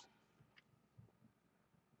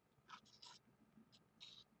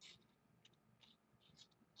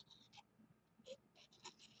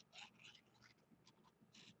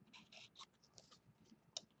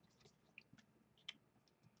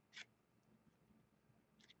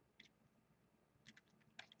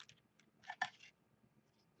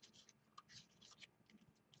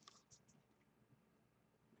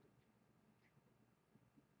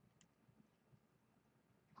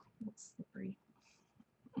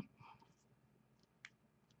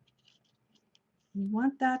 You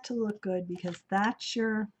want that to look good because that's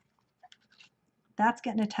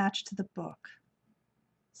getting attached to the book.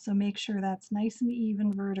 So make sure that's nice and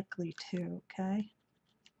even vertically too, okay?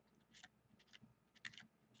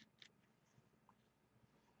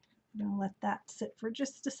 I'm gonna let that sit for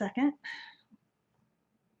just a second.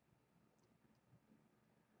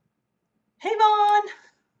 Hey Vaughn,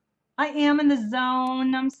 I am in the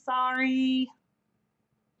zone, I'm sorry.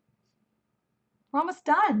 We're almost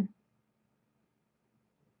done.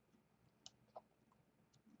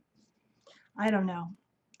 I don't know.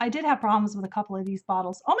 I did have problems with a couple of these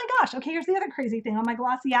bottles. Oh my gosh, okay, here's the other crazy thing on my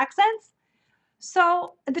glossy accents.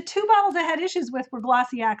 So the 2 bottles I had issues with were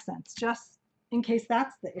glossy accents, just in case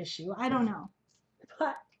that's the issue. I don't know.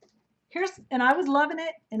 But and I was loving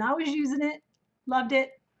it and I was using it, loved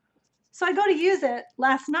it. So I go to use it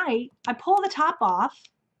last night. I pull the top off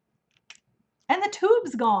and the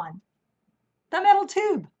tube's gone. The metal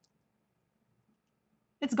tube.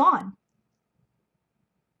 It's gone.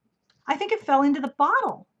 I think it fell into the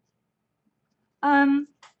bottle. And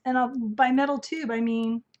by metal tube, I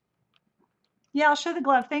mean, yeah, I'll show the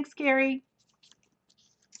glove. Thanks, Gary.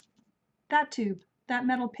 That tube, that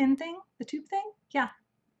metal pin thing, the tube thing. Yeah,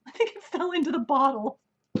 I think it fell into the bottle.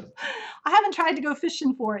 I haven't tried to go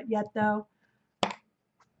fishing for it yet, though.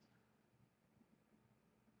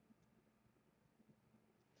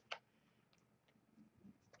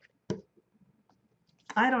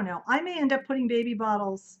 I don't know. I may end up putting baby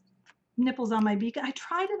bottles nipples on my beacon. I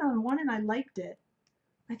tried it on one and I liked it.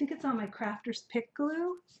 I think it's on my Crafter's Pick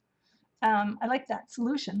Glue. I like that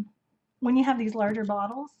solution when you have these larger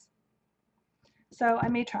bottles. So I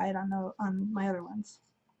may try it on my other ones.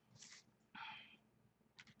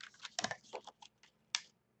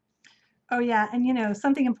 Oh yeah, and you know,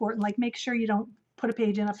 something important, like make sure you don't put a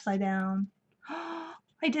page in upside down.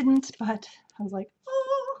 I didn't, but I was like,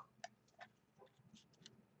 oh.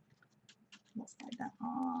 We'll slide that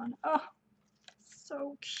on. Oh,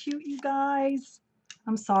 so cute, you guys.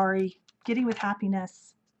 I'm sorry. Giddy with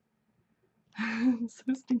happiness.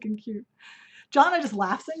 So stinking cute. Jonna just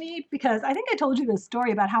laughs at me because I think I told you this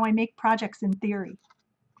story about how I make projects in theory.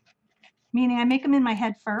 Meaning I make them in my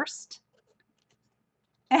head first.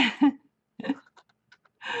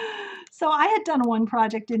 So I had done one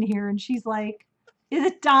project in here and she's like, is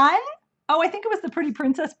it done? Oh, I think it was the Pretty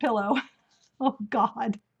Princess pillow. Oh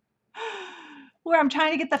God. Where I'm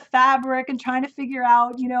trying to get the fabric and trying to figure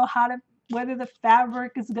out, you know, whether the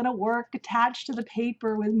fabric is going to work attached to the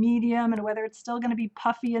paper with medium and whether it's still going to be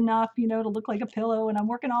puffy enough, you know, to look like a pillow. And I'm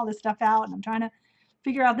working all this stuff out and I'm trying to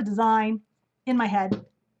figure out the design in my head.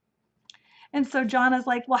 And so Jonna's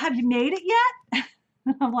like, well, have you made it yet?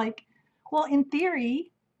 And I'm like, well, in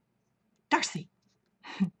theory, Darcy,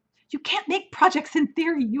 you can't make projects in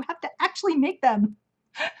theory. You have to actually make them.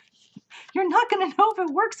 You're not going to know if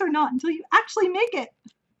it works or not until you actually make it.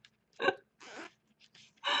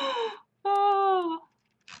 Oh,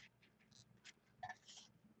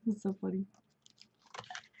 it's so funny.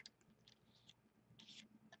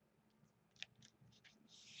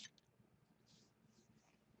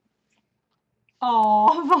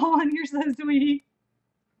 Oh, Vaughn, you're so sweet.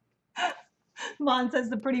 Vaughn says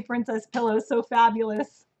the Pretty Princess pillow is so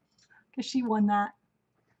fabulous because she won that.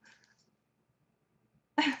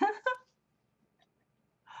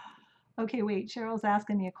 Okay, wait, Cheryl's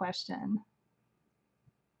asking me a question.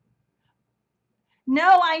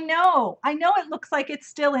 No, I know it looks like it's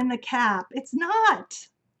still in the cap. It's not.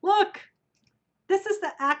 Look, this is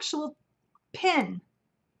the actual pin.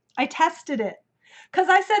 I tested it because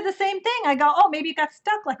I said the same thing. I go, oh, maybe it got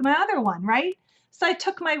stuck like my other one, right? So I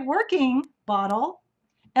took my working bottle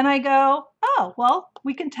and I go, oh, well,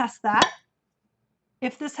 we can test that.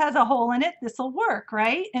 If this has a hole in it, this will work,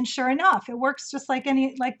 right? And sure enough, it works just like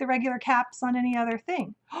the regular caps on any other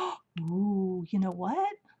thing. Ooh, you know what?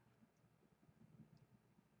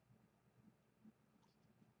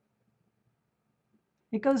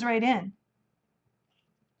 It goes right in.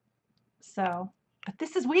 So, but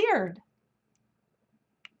this is weird.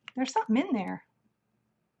 There's something in there.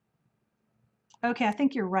 Okay, I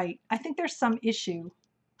think you're right. I think there's some issue.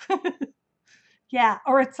 Yeah,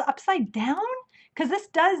 or it's upside down because this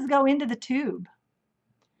does go into the tube,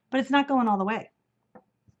 but it's not going all the way.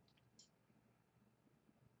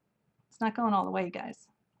 It's not going all the way, guys.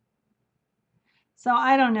 So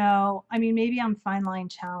I don't know. I mean, maybe I'm fine line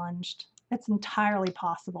challenged. It's entirely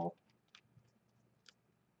possible.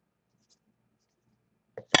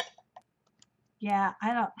 Yeah,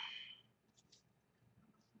 I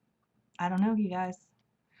don't know, you guys.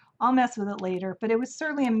 I'll mess with it later, but it was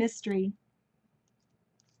certainly a mystery.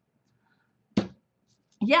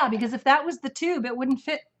 Yeah, because if that was the tube, it wouldn't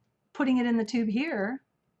fit putting it in the tube here.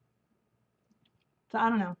 So I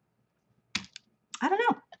don't know. I don't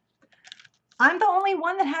know. I'm the only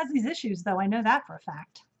one that has these issues, though. I know that for a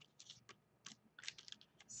fact.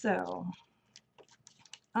 So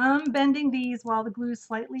I'm bending these while the glue is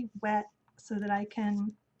slightly wet so that I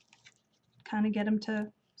can kind of get them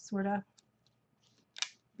to sort of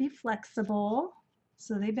be flexible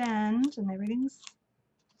so they bend and everything's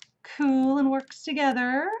cool and works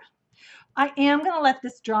together. I am going to let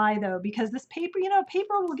this dry though, because this paper, you know,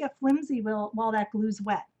 paper will get flimsy while that glue's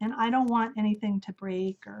wet, and I don't want anything to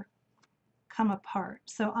break or come apart.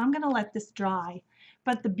 So I'm going to let this dry.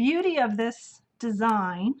 But the beauty of this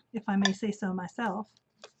design, if I may say so myself,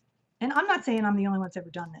 and I'm not saying I'm the only one that's ever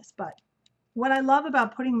done this, but what I love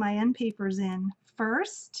about putting my end papers in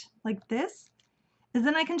first, like this, is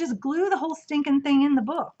then I can just glue the whole stinking thing in the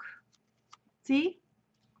book. See?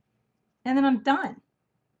 And then I'm done.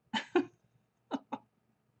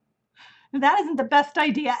 That isn't the best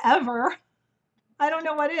idea ever. I don't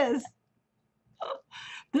know what is.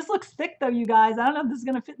 This looks thick though, you guys. I don't know if this is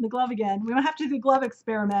going to fit in the glove again. We might have to do the glove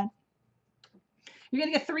experiment. You're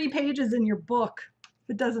going to get 3 pages in your book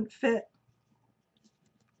if it doesn't fit.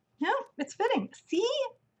 No, it's fitting. See?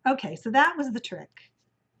 Okay, so that was the trick.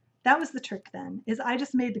 That was the trick then, is I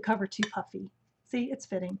just made the cover too puffy. See, it's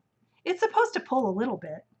fitting. It's supposed to pull a little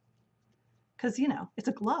bit because, you know, it's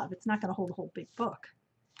a glove. It's not going to hold a whole big book.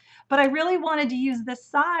 But I really wanted to use this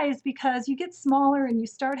size because you get smaller and you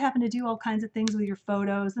start having to do all kinds of things with your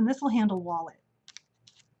photos, and this will handle wallet.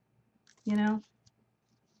 You know?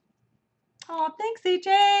 Oh, thanks,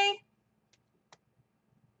 AJ.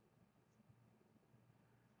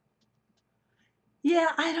 Yeah,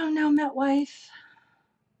 I don't know, Metwife.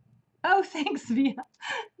 Oh, thanks, Via.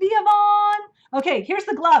 Via Vaughn. Okay, here's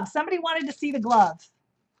the glove. Somebody wanted to see the glove.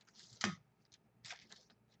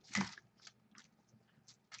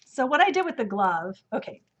 So what I did with the glove,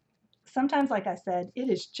 okay, sometimes, like I said, it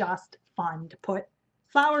is just fun to put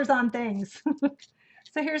flowers on things.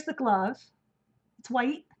 So here's the glove. It's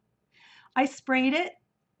white. I sprayed it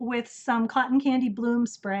with some cotton candy bloom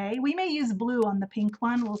spray. We may use blue on the pink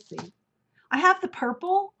one. We'll see. I have the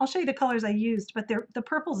purple. I'll show you the colors I used, but the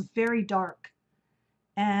purple's very dark.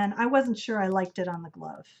 And I wasn't sure I liked it on the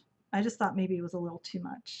glove. I just thought maybe it was a little too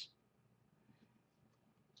much.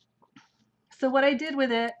 So what I did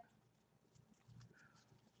with it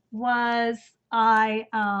was I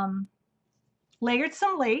layered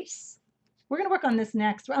some lace. We're going to work on this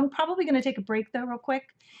next. I'm probably going to take a break though real quick,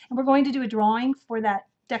 and we're going to do a drawing for that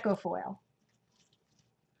deco foil.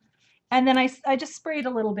 And then I just sprayed a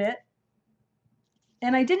little bit,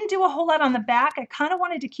 and I didn't do a whole lot on the back. I kind of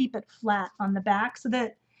wanted to keep it flat on the back so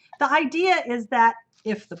that the idea is that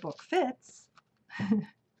if the book fits,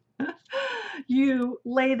 you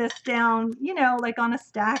lay this down, you know, like on a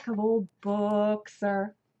stack of old books,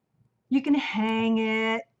 or you can hang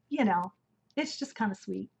it, you know, it's just kind of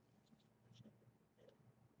sweet.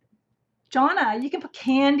 Jonna, you can put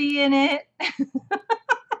candy in it.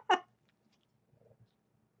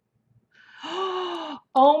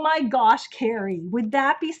 Oh my gosh, Carrie, would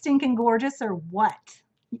that be stinking gorgeous or what?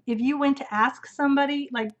 If you went to ask somebody,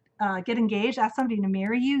 like get engaged, ask somebody to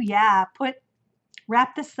marry you, yeah,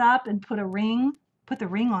 wrap this up and put the ring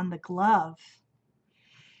on the glove.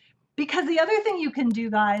 Because the other thing you can do,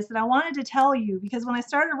 guys, that I wanted to tell you, because when I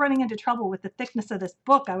started running into trouble with the thickness of this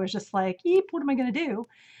book, I was just like, eep, what am I going to do?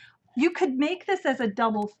 You could make this as a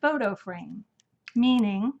double photo frame,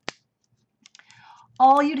 meaning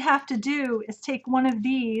all you'd have to do is take one of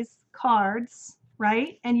these cards,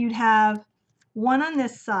 right? And you'd have one on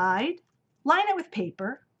this side, line it with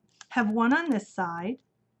paper, have one on this side,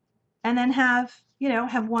 and then have, you know,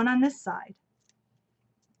 have one on this side.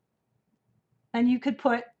 And you could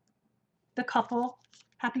put the couple,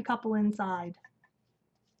 happy couple inside.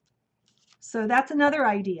 So that's another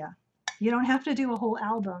idea. You don't have to do a whole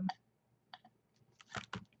album,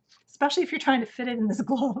 especially if you're trying to fit it in this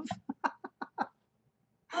glove.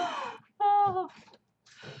 Oh.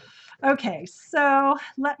 Okay, so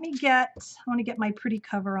let me I want to get my pretty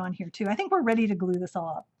cover on here too. I think we're ready to glue this all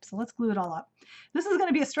up. So let's glue it all up. This is going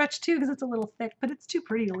to be a stretch too because it's a little thick, but it's too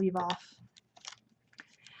pretty to leave off.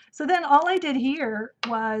 So then all I did here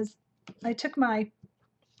was I took my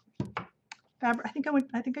fabric.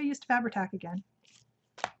 I think I used Fabri-Tac again.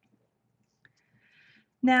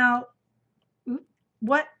 Now,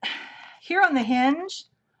 what here on the hinge,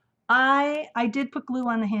 I did put glue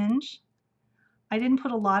on the hinge. I didn't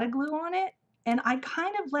put a lot of glue on it, and I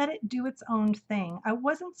kind of let it do its own thing. I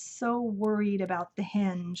wasn't so worried about the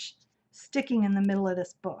hinge sticking in the middle of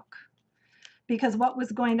this book, because what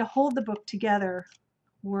was going to hold the book together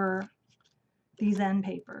these end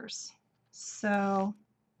papers. So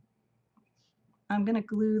I'm going to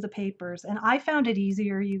glue the papers, and I found it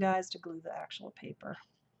easier, you guys, to glue the actual paper.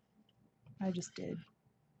 I just did.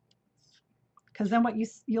 Because then what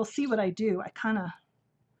you'll see what I do, I'll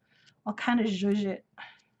kind of zhuzh it.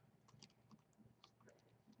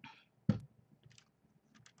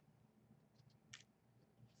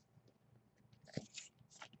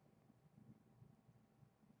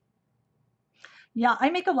 Yeah, I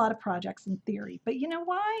make a lot of projects in theory, but you know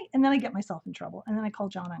why? And then I get myself in trouble. And then I call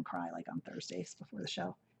Jonna and cry like on Thursdays before the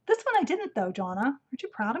show. This one I didn't though, Jonna. Aren't you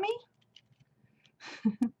proud of me?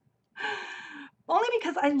 Only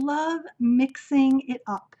because I love mixing it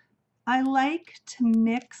up. I like to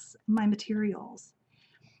mix my materials.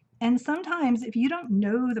 And sometimes if you don't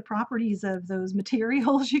know the properties of those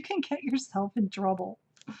materials, you can get yourself in trouble.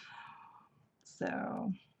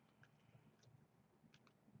 So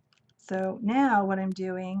now what I'm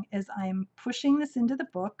doing is I'm pushing this into the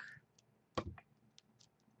book. Get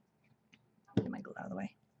my glue out of the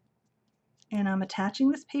way. And I'm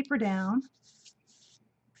attaching this paper down.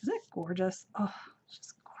 Isn't it gorgeous? Oh, it's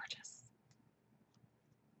just gorgeous.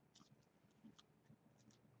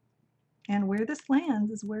 And where this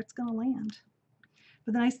lands is where it's going to land.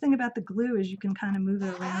 But the nice thing about the glue is you can kind of move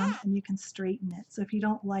it around and you can straighten it. So if you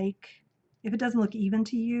don't like, if it doesn't look even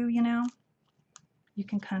to you, you know, you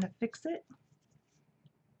can kind of fix it.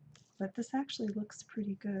 But this actually looks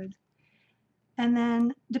pretty good. And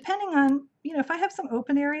then depending on, you know, if I have some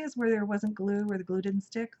open areas where there wasn't glue, where the glue didn't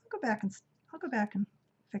stick, I'll go back and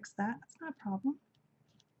fix that. It's not a problem.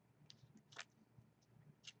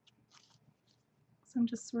 So I'm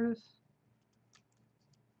just sort of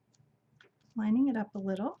lining it up a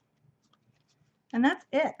little. And that's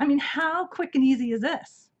it. I mean, how quick and easy is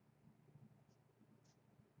this?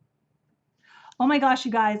 Oh my gosh,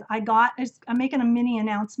 you guys, I'm making a mini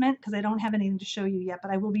announcement because I don't have anything to show you yet, but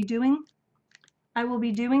I will be doing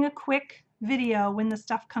a quick video when the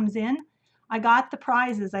stuff comes in. I got the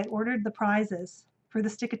prizes. I ordered the prizes for the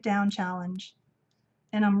Stick It Down challenge,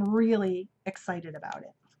 and I'm really excited about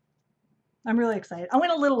it. I'm really excited. I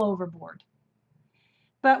went a little overboard,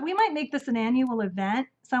 but we might make this an annual event.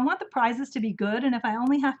 So I want the prizes to be good, and if I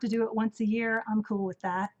only have to do it once a year, I'm cool with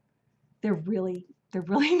that. They're really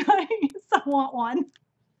nice. I want one.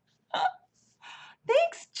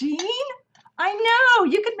 Thanks, Jean. I know,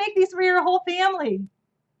 you could make these for your whole family.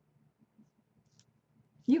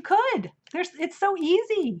 You could. It's so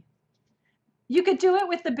easy. You could do it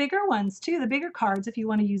with the bigger ones too, the bigger cards if you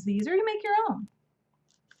want to use these, or you make your own.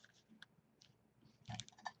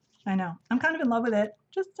 I know. I'm kind of in love with it.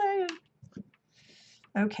 Just saying.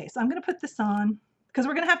 Okay, so I'm going to put this on because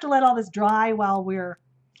we're going to have to let all this dry while we're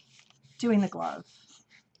doing the glove.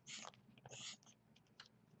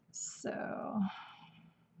 So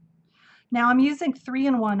now I'm using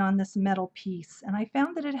 3-in-1 on this metal piece, and I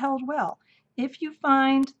found that it held well. If you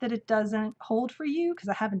find that it doesn't hold for you, because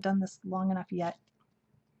I haven't done this long enough yet,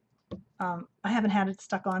 I haven't had it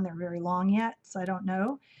stuck on there very long yet, so I don't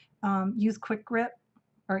know. Use Quick Grip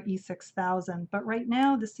or E6000, but right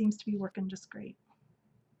now this seems to be working just great.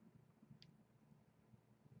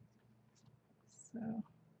 So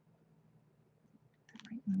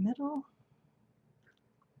right in the middle.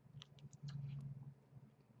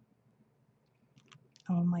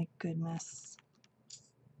 Oh my goodness.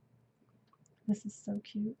 This is so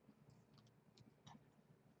cute.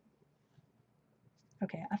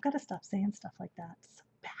 Okay, I've got to stop saying stuff like that. It's so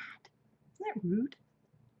bad. Isn't that rude?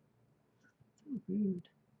 So rude.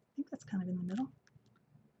 I think that's kind of in the middle.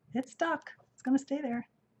 It's stuck. It's going to stay there.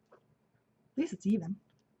 At least it's even.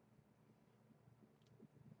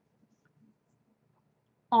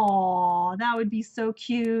 Oh, that would be so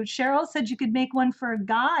cute. Cheryl said you could make one for a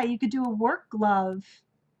guy. You could do a work glove.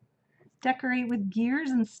 Decorate with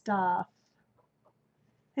gears and stuff.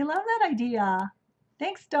 I love that idea.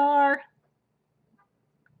 Thanks, Star.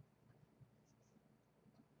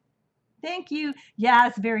 Thank you. Yeah, I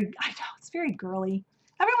know, it's very girly.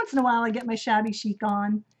 Every once in a while I get my shabby chic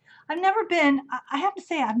on. I've never been, I have to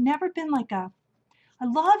say, I've never been like I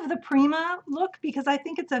love the Prima look because I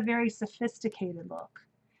think it's a very sophisticated look.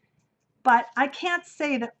 But I can't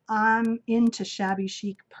say that I'm into shabby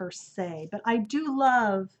chic per se, but I do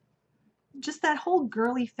love just that whole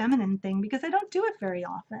girly feminine thing because I don't do it very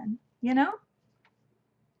often, you know?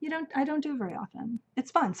 I don't do it very often.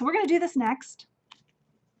 It's fun. So we're going to do this next.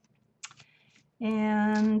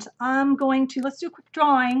 And I'm going to, let's do a quick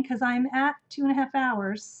drawing because I'm at 2.5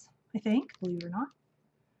 hours, I think, believe it or not.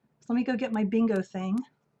 So let me go get my bingo thing.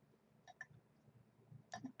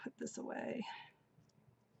 Put this away.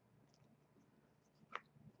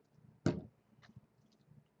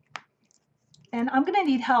 And I'm going to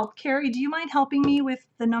need help. Carrie, do you mind helping me with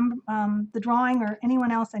the the drawing, or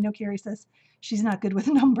anyone else? I know Carrie says she's not good with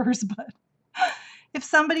numbers, but if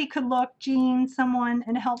somebody could look, Jean, someone,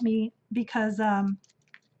 and help me, because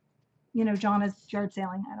you know, Jana's yard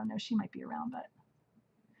sailing. I don't know, she might be around, but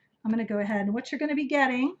I'm going to go ahead. And what you're going to be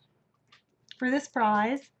getting for this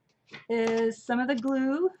prize is some of the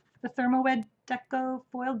glue, the Thermoweb Deco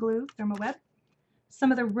Foil Glue, Thermoweb,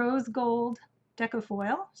 some of the rose gold Deco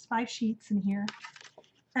Foil, there's 5 sheets in here.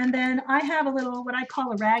 And then I have a little, what I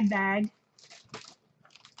call a rag bag,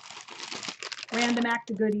 random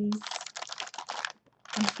act of goodies.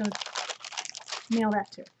 I'm just going to mail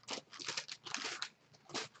that too.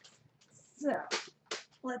 So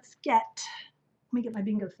let's let me get my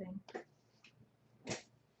bingo thing.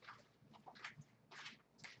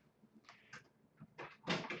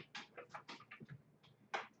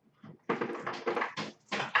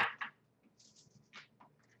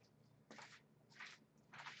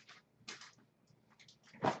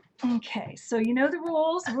 Okay, so you know the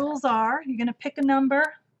rules. The rules are you're going to pick a number.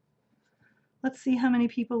 Let's see how many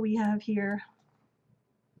people we have here.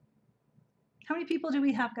 How many people do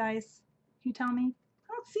we have, guys? Can you tell me?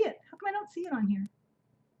 I don't see it. How come I don't see it on here?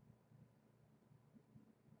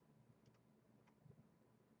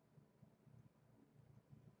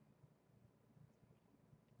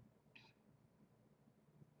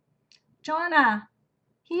 Jonna,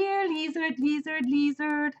 here, lizard, lizard,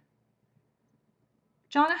 lizard.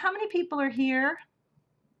 Jonna, how many people are here?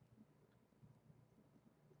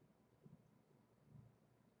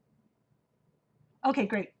 Okay,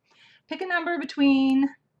 great. Pick a number between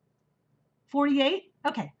 48.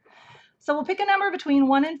 Okay, so we'll pick a number between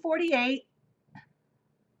 1 and 48.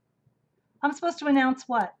 I'm supposed to announce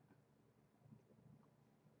what?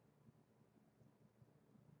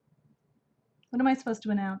 What am I supposed to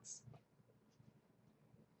announce?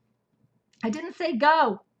 I didn't say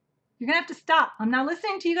go. You're going to have to stop. I'm not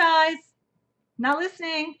listening to you guys. Not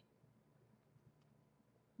listening.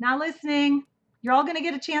 Not listening. You're all going to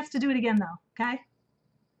get a chance to do it again, though, okay?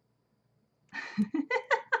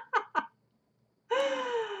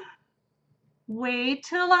 Wait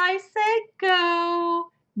till I say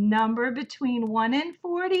go. Number between 1 and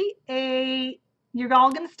 48. You're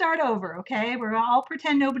all going to start over, okay? We're all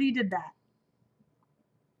pretend nobody did that.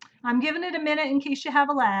 I'm giving it a minute in case you have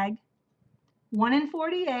a lag. 1 and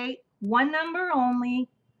 48, one number only.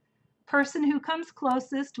 Person who comes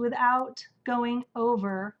closest without going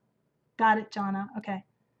over. Got it, Jonna? Okay.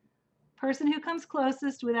 Person who comes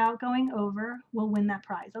closest without going over will win that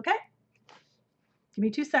prize, okay? Give me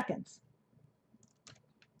 2 seconds.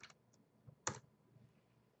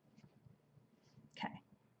 Okay.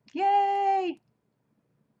 Yay!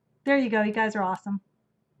 There you go. You guys are awesome.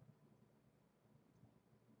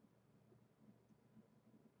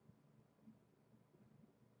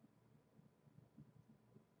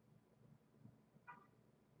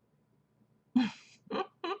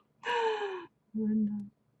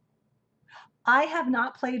 I have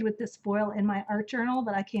not played with this foil in my art journal,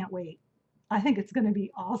 but I can't wait. I think it's going to be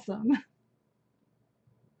awesome.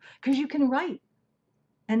 Because you can write,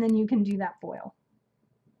 and then you can do that foil.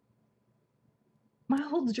 My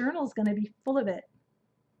whole journal is going to be full of it.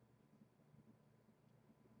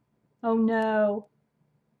 Oh no.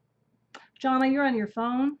 Jonna, you're on your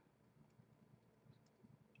phone?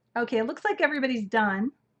 Okay, it looks like everybody's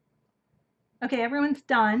done. Okay, everyone's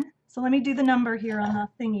done. So let me do the number here on the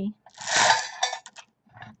thingy.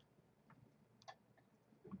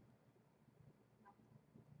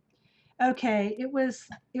 Okay, it was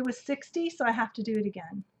 60, so I have to do it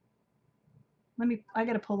again. I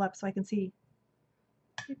got to pull up so I can see.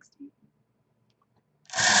 60.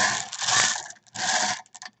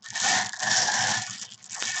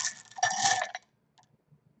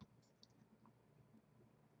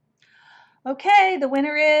 Okay, the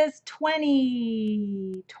winner is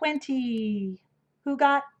 20. 20. Who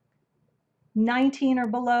got 19 or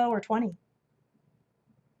below, or 20?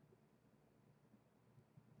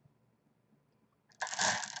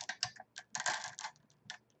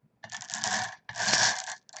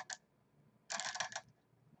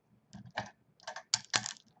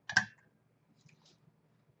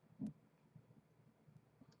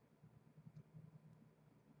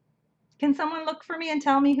 Can someone look for me and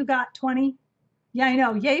tell me who got 20? Yeah, I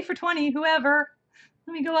know. Yay for 20, whoever.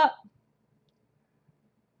 Let me go up.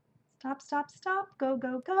 Stop, stop, stop. Go,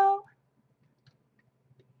 go, go.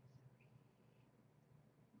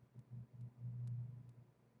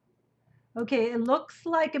 Okay, it looks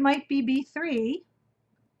like it might be B3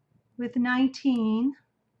 with 19.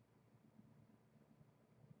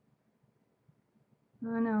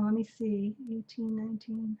 Oh no, let me see. 18,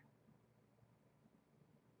 19.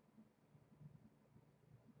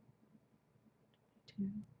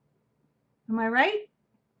 Am I right?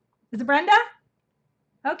 Is it Brenda?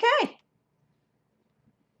 Okay.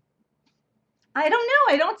 I don't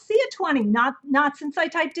know. I don't see a 20. Not since I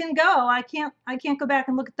typed in go. I can't go back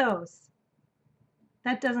and look at those.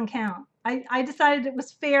 That doesn't count. I decided it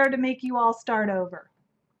was fair to make you all start over.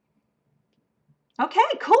 Okay,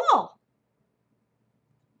 cool.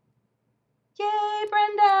 Yay,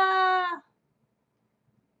 Brenda.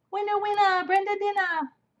 Winner, winner, Brenda dinner.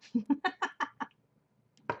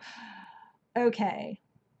 Okay.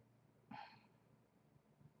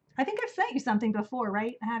 I think I've sent you something before,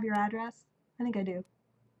 right? I have your address. I think I do.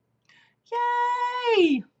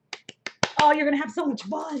 Yay! Oh, you're going to have so much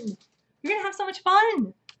fun. You're going to have so much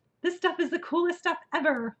fun. This stuff is the coolest stuff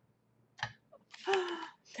ever.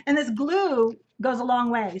 And this glue goes a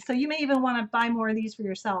long way. So you may even want to buy more of these for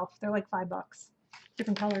yourself. They're like $5,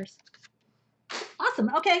 different colors.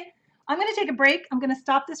 Awesome. Okay. I'm going to take a break. I'm going to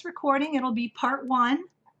stop this recording. It'll be part 1.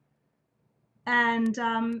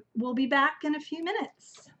 And we'll be back in a few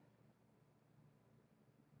minutes.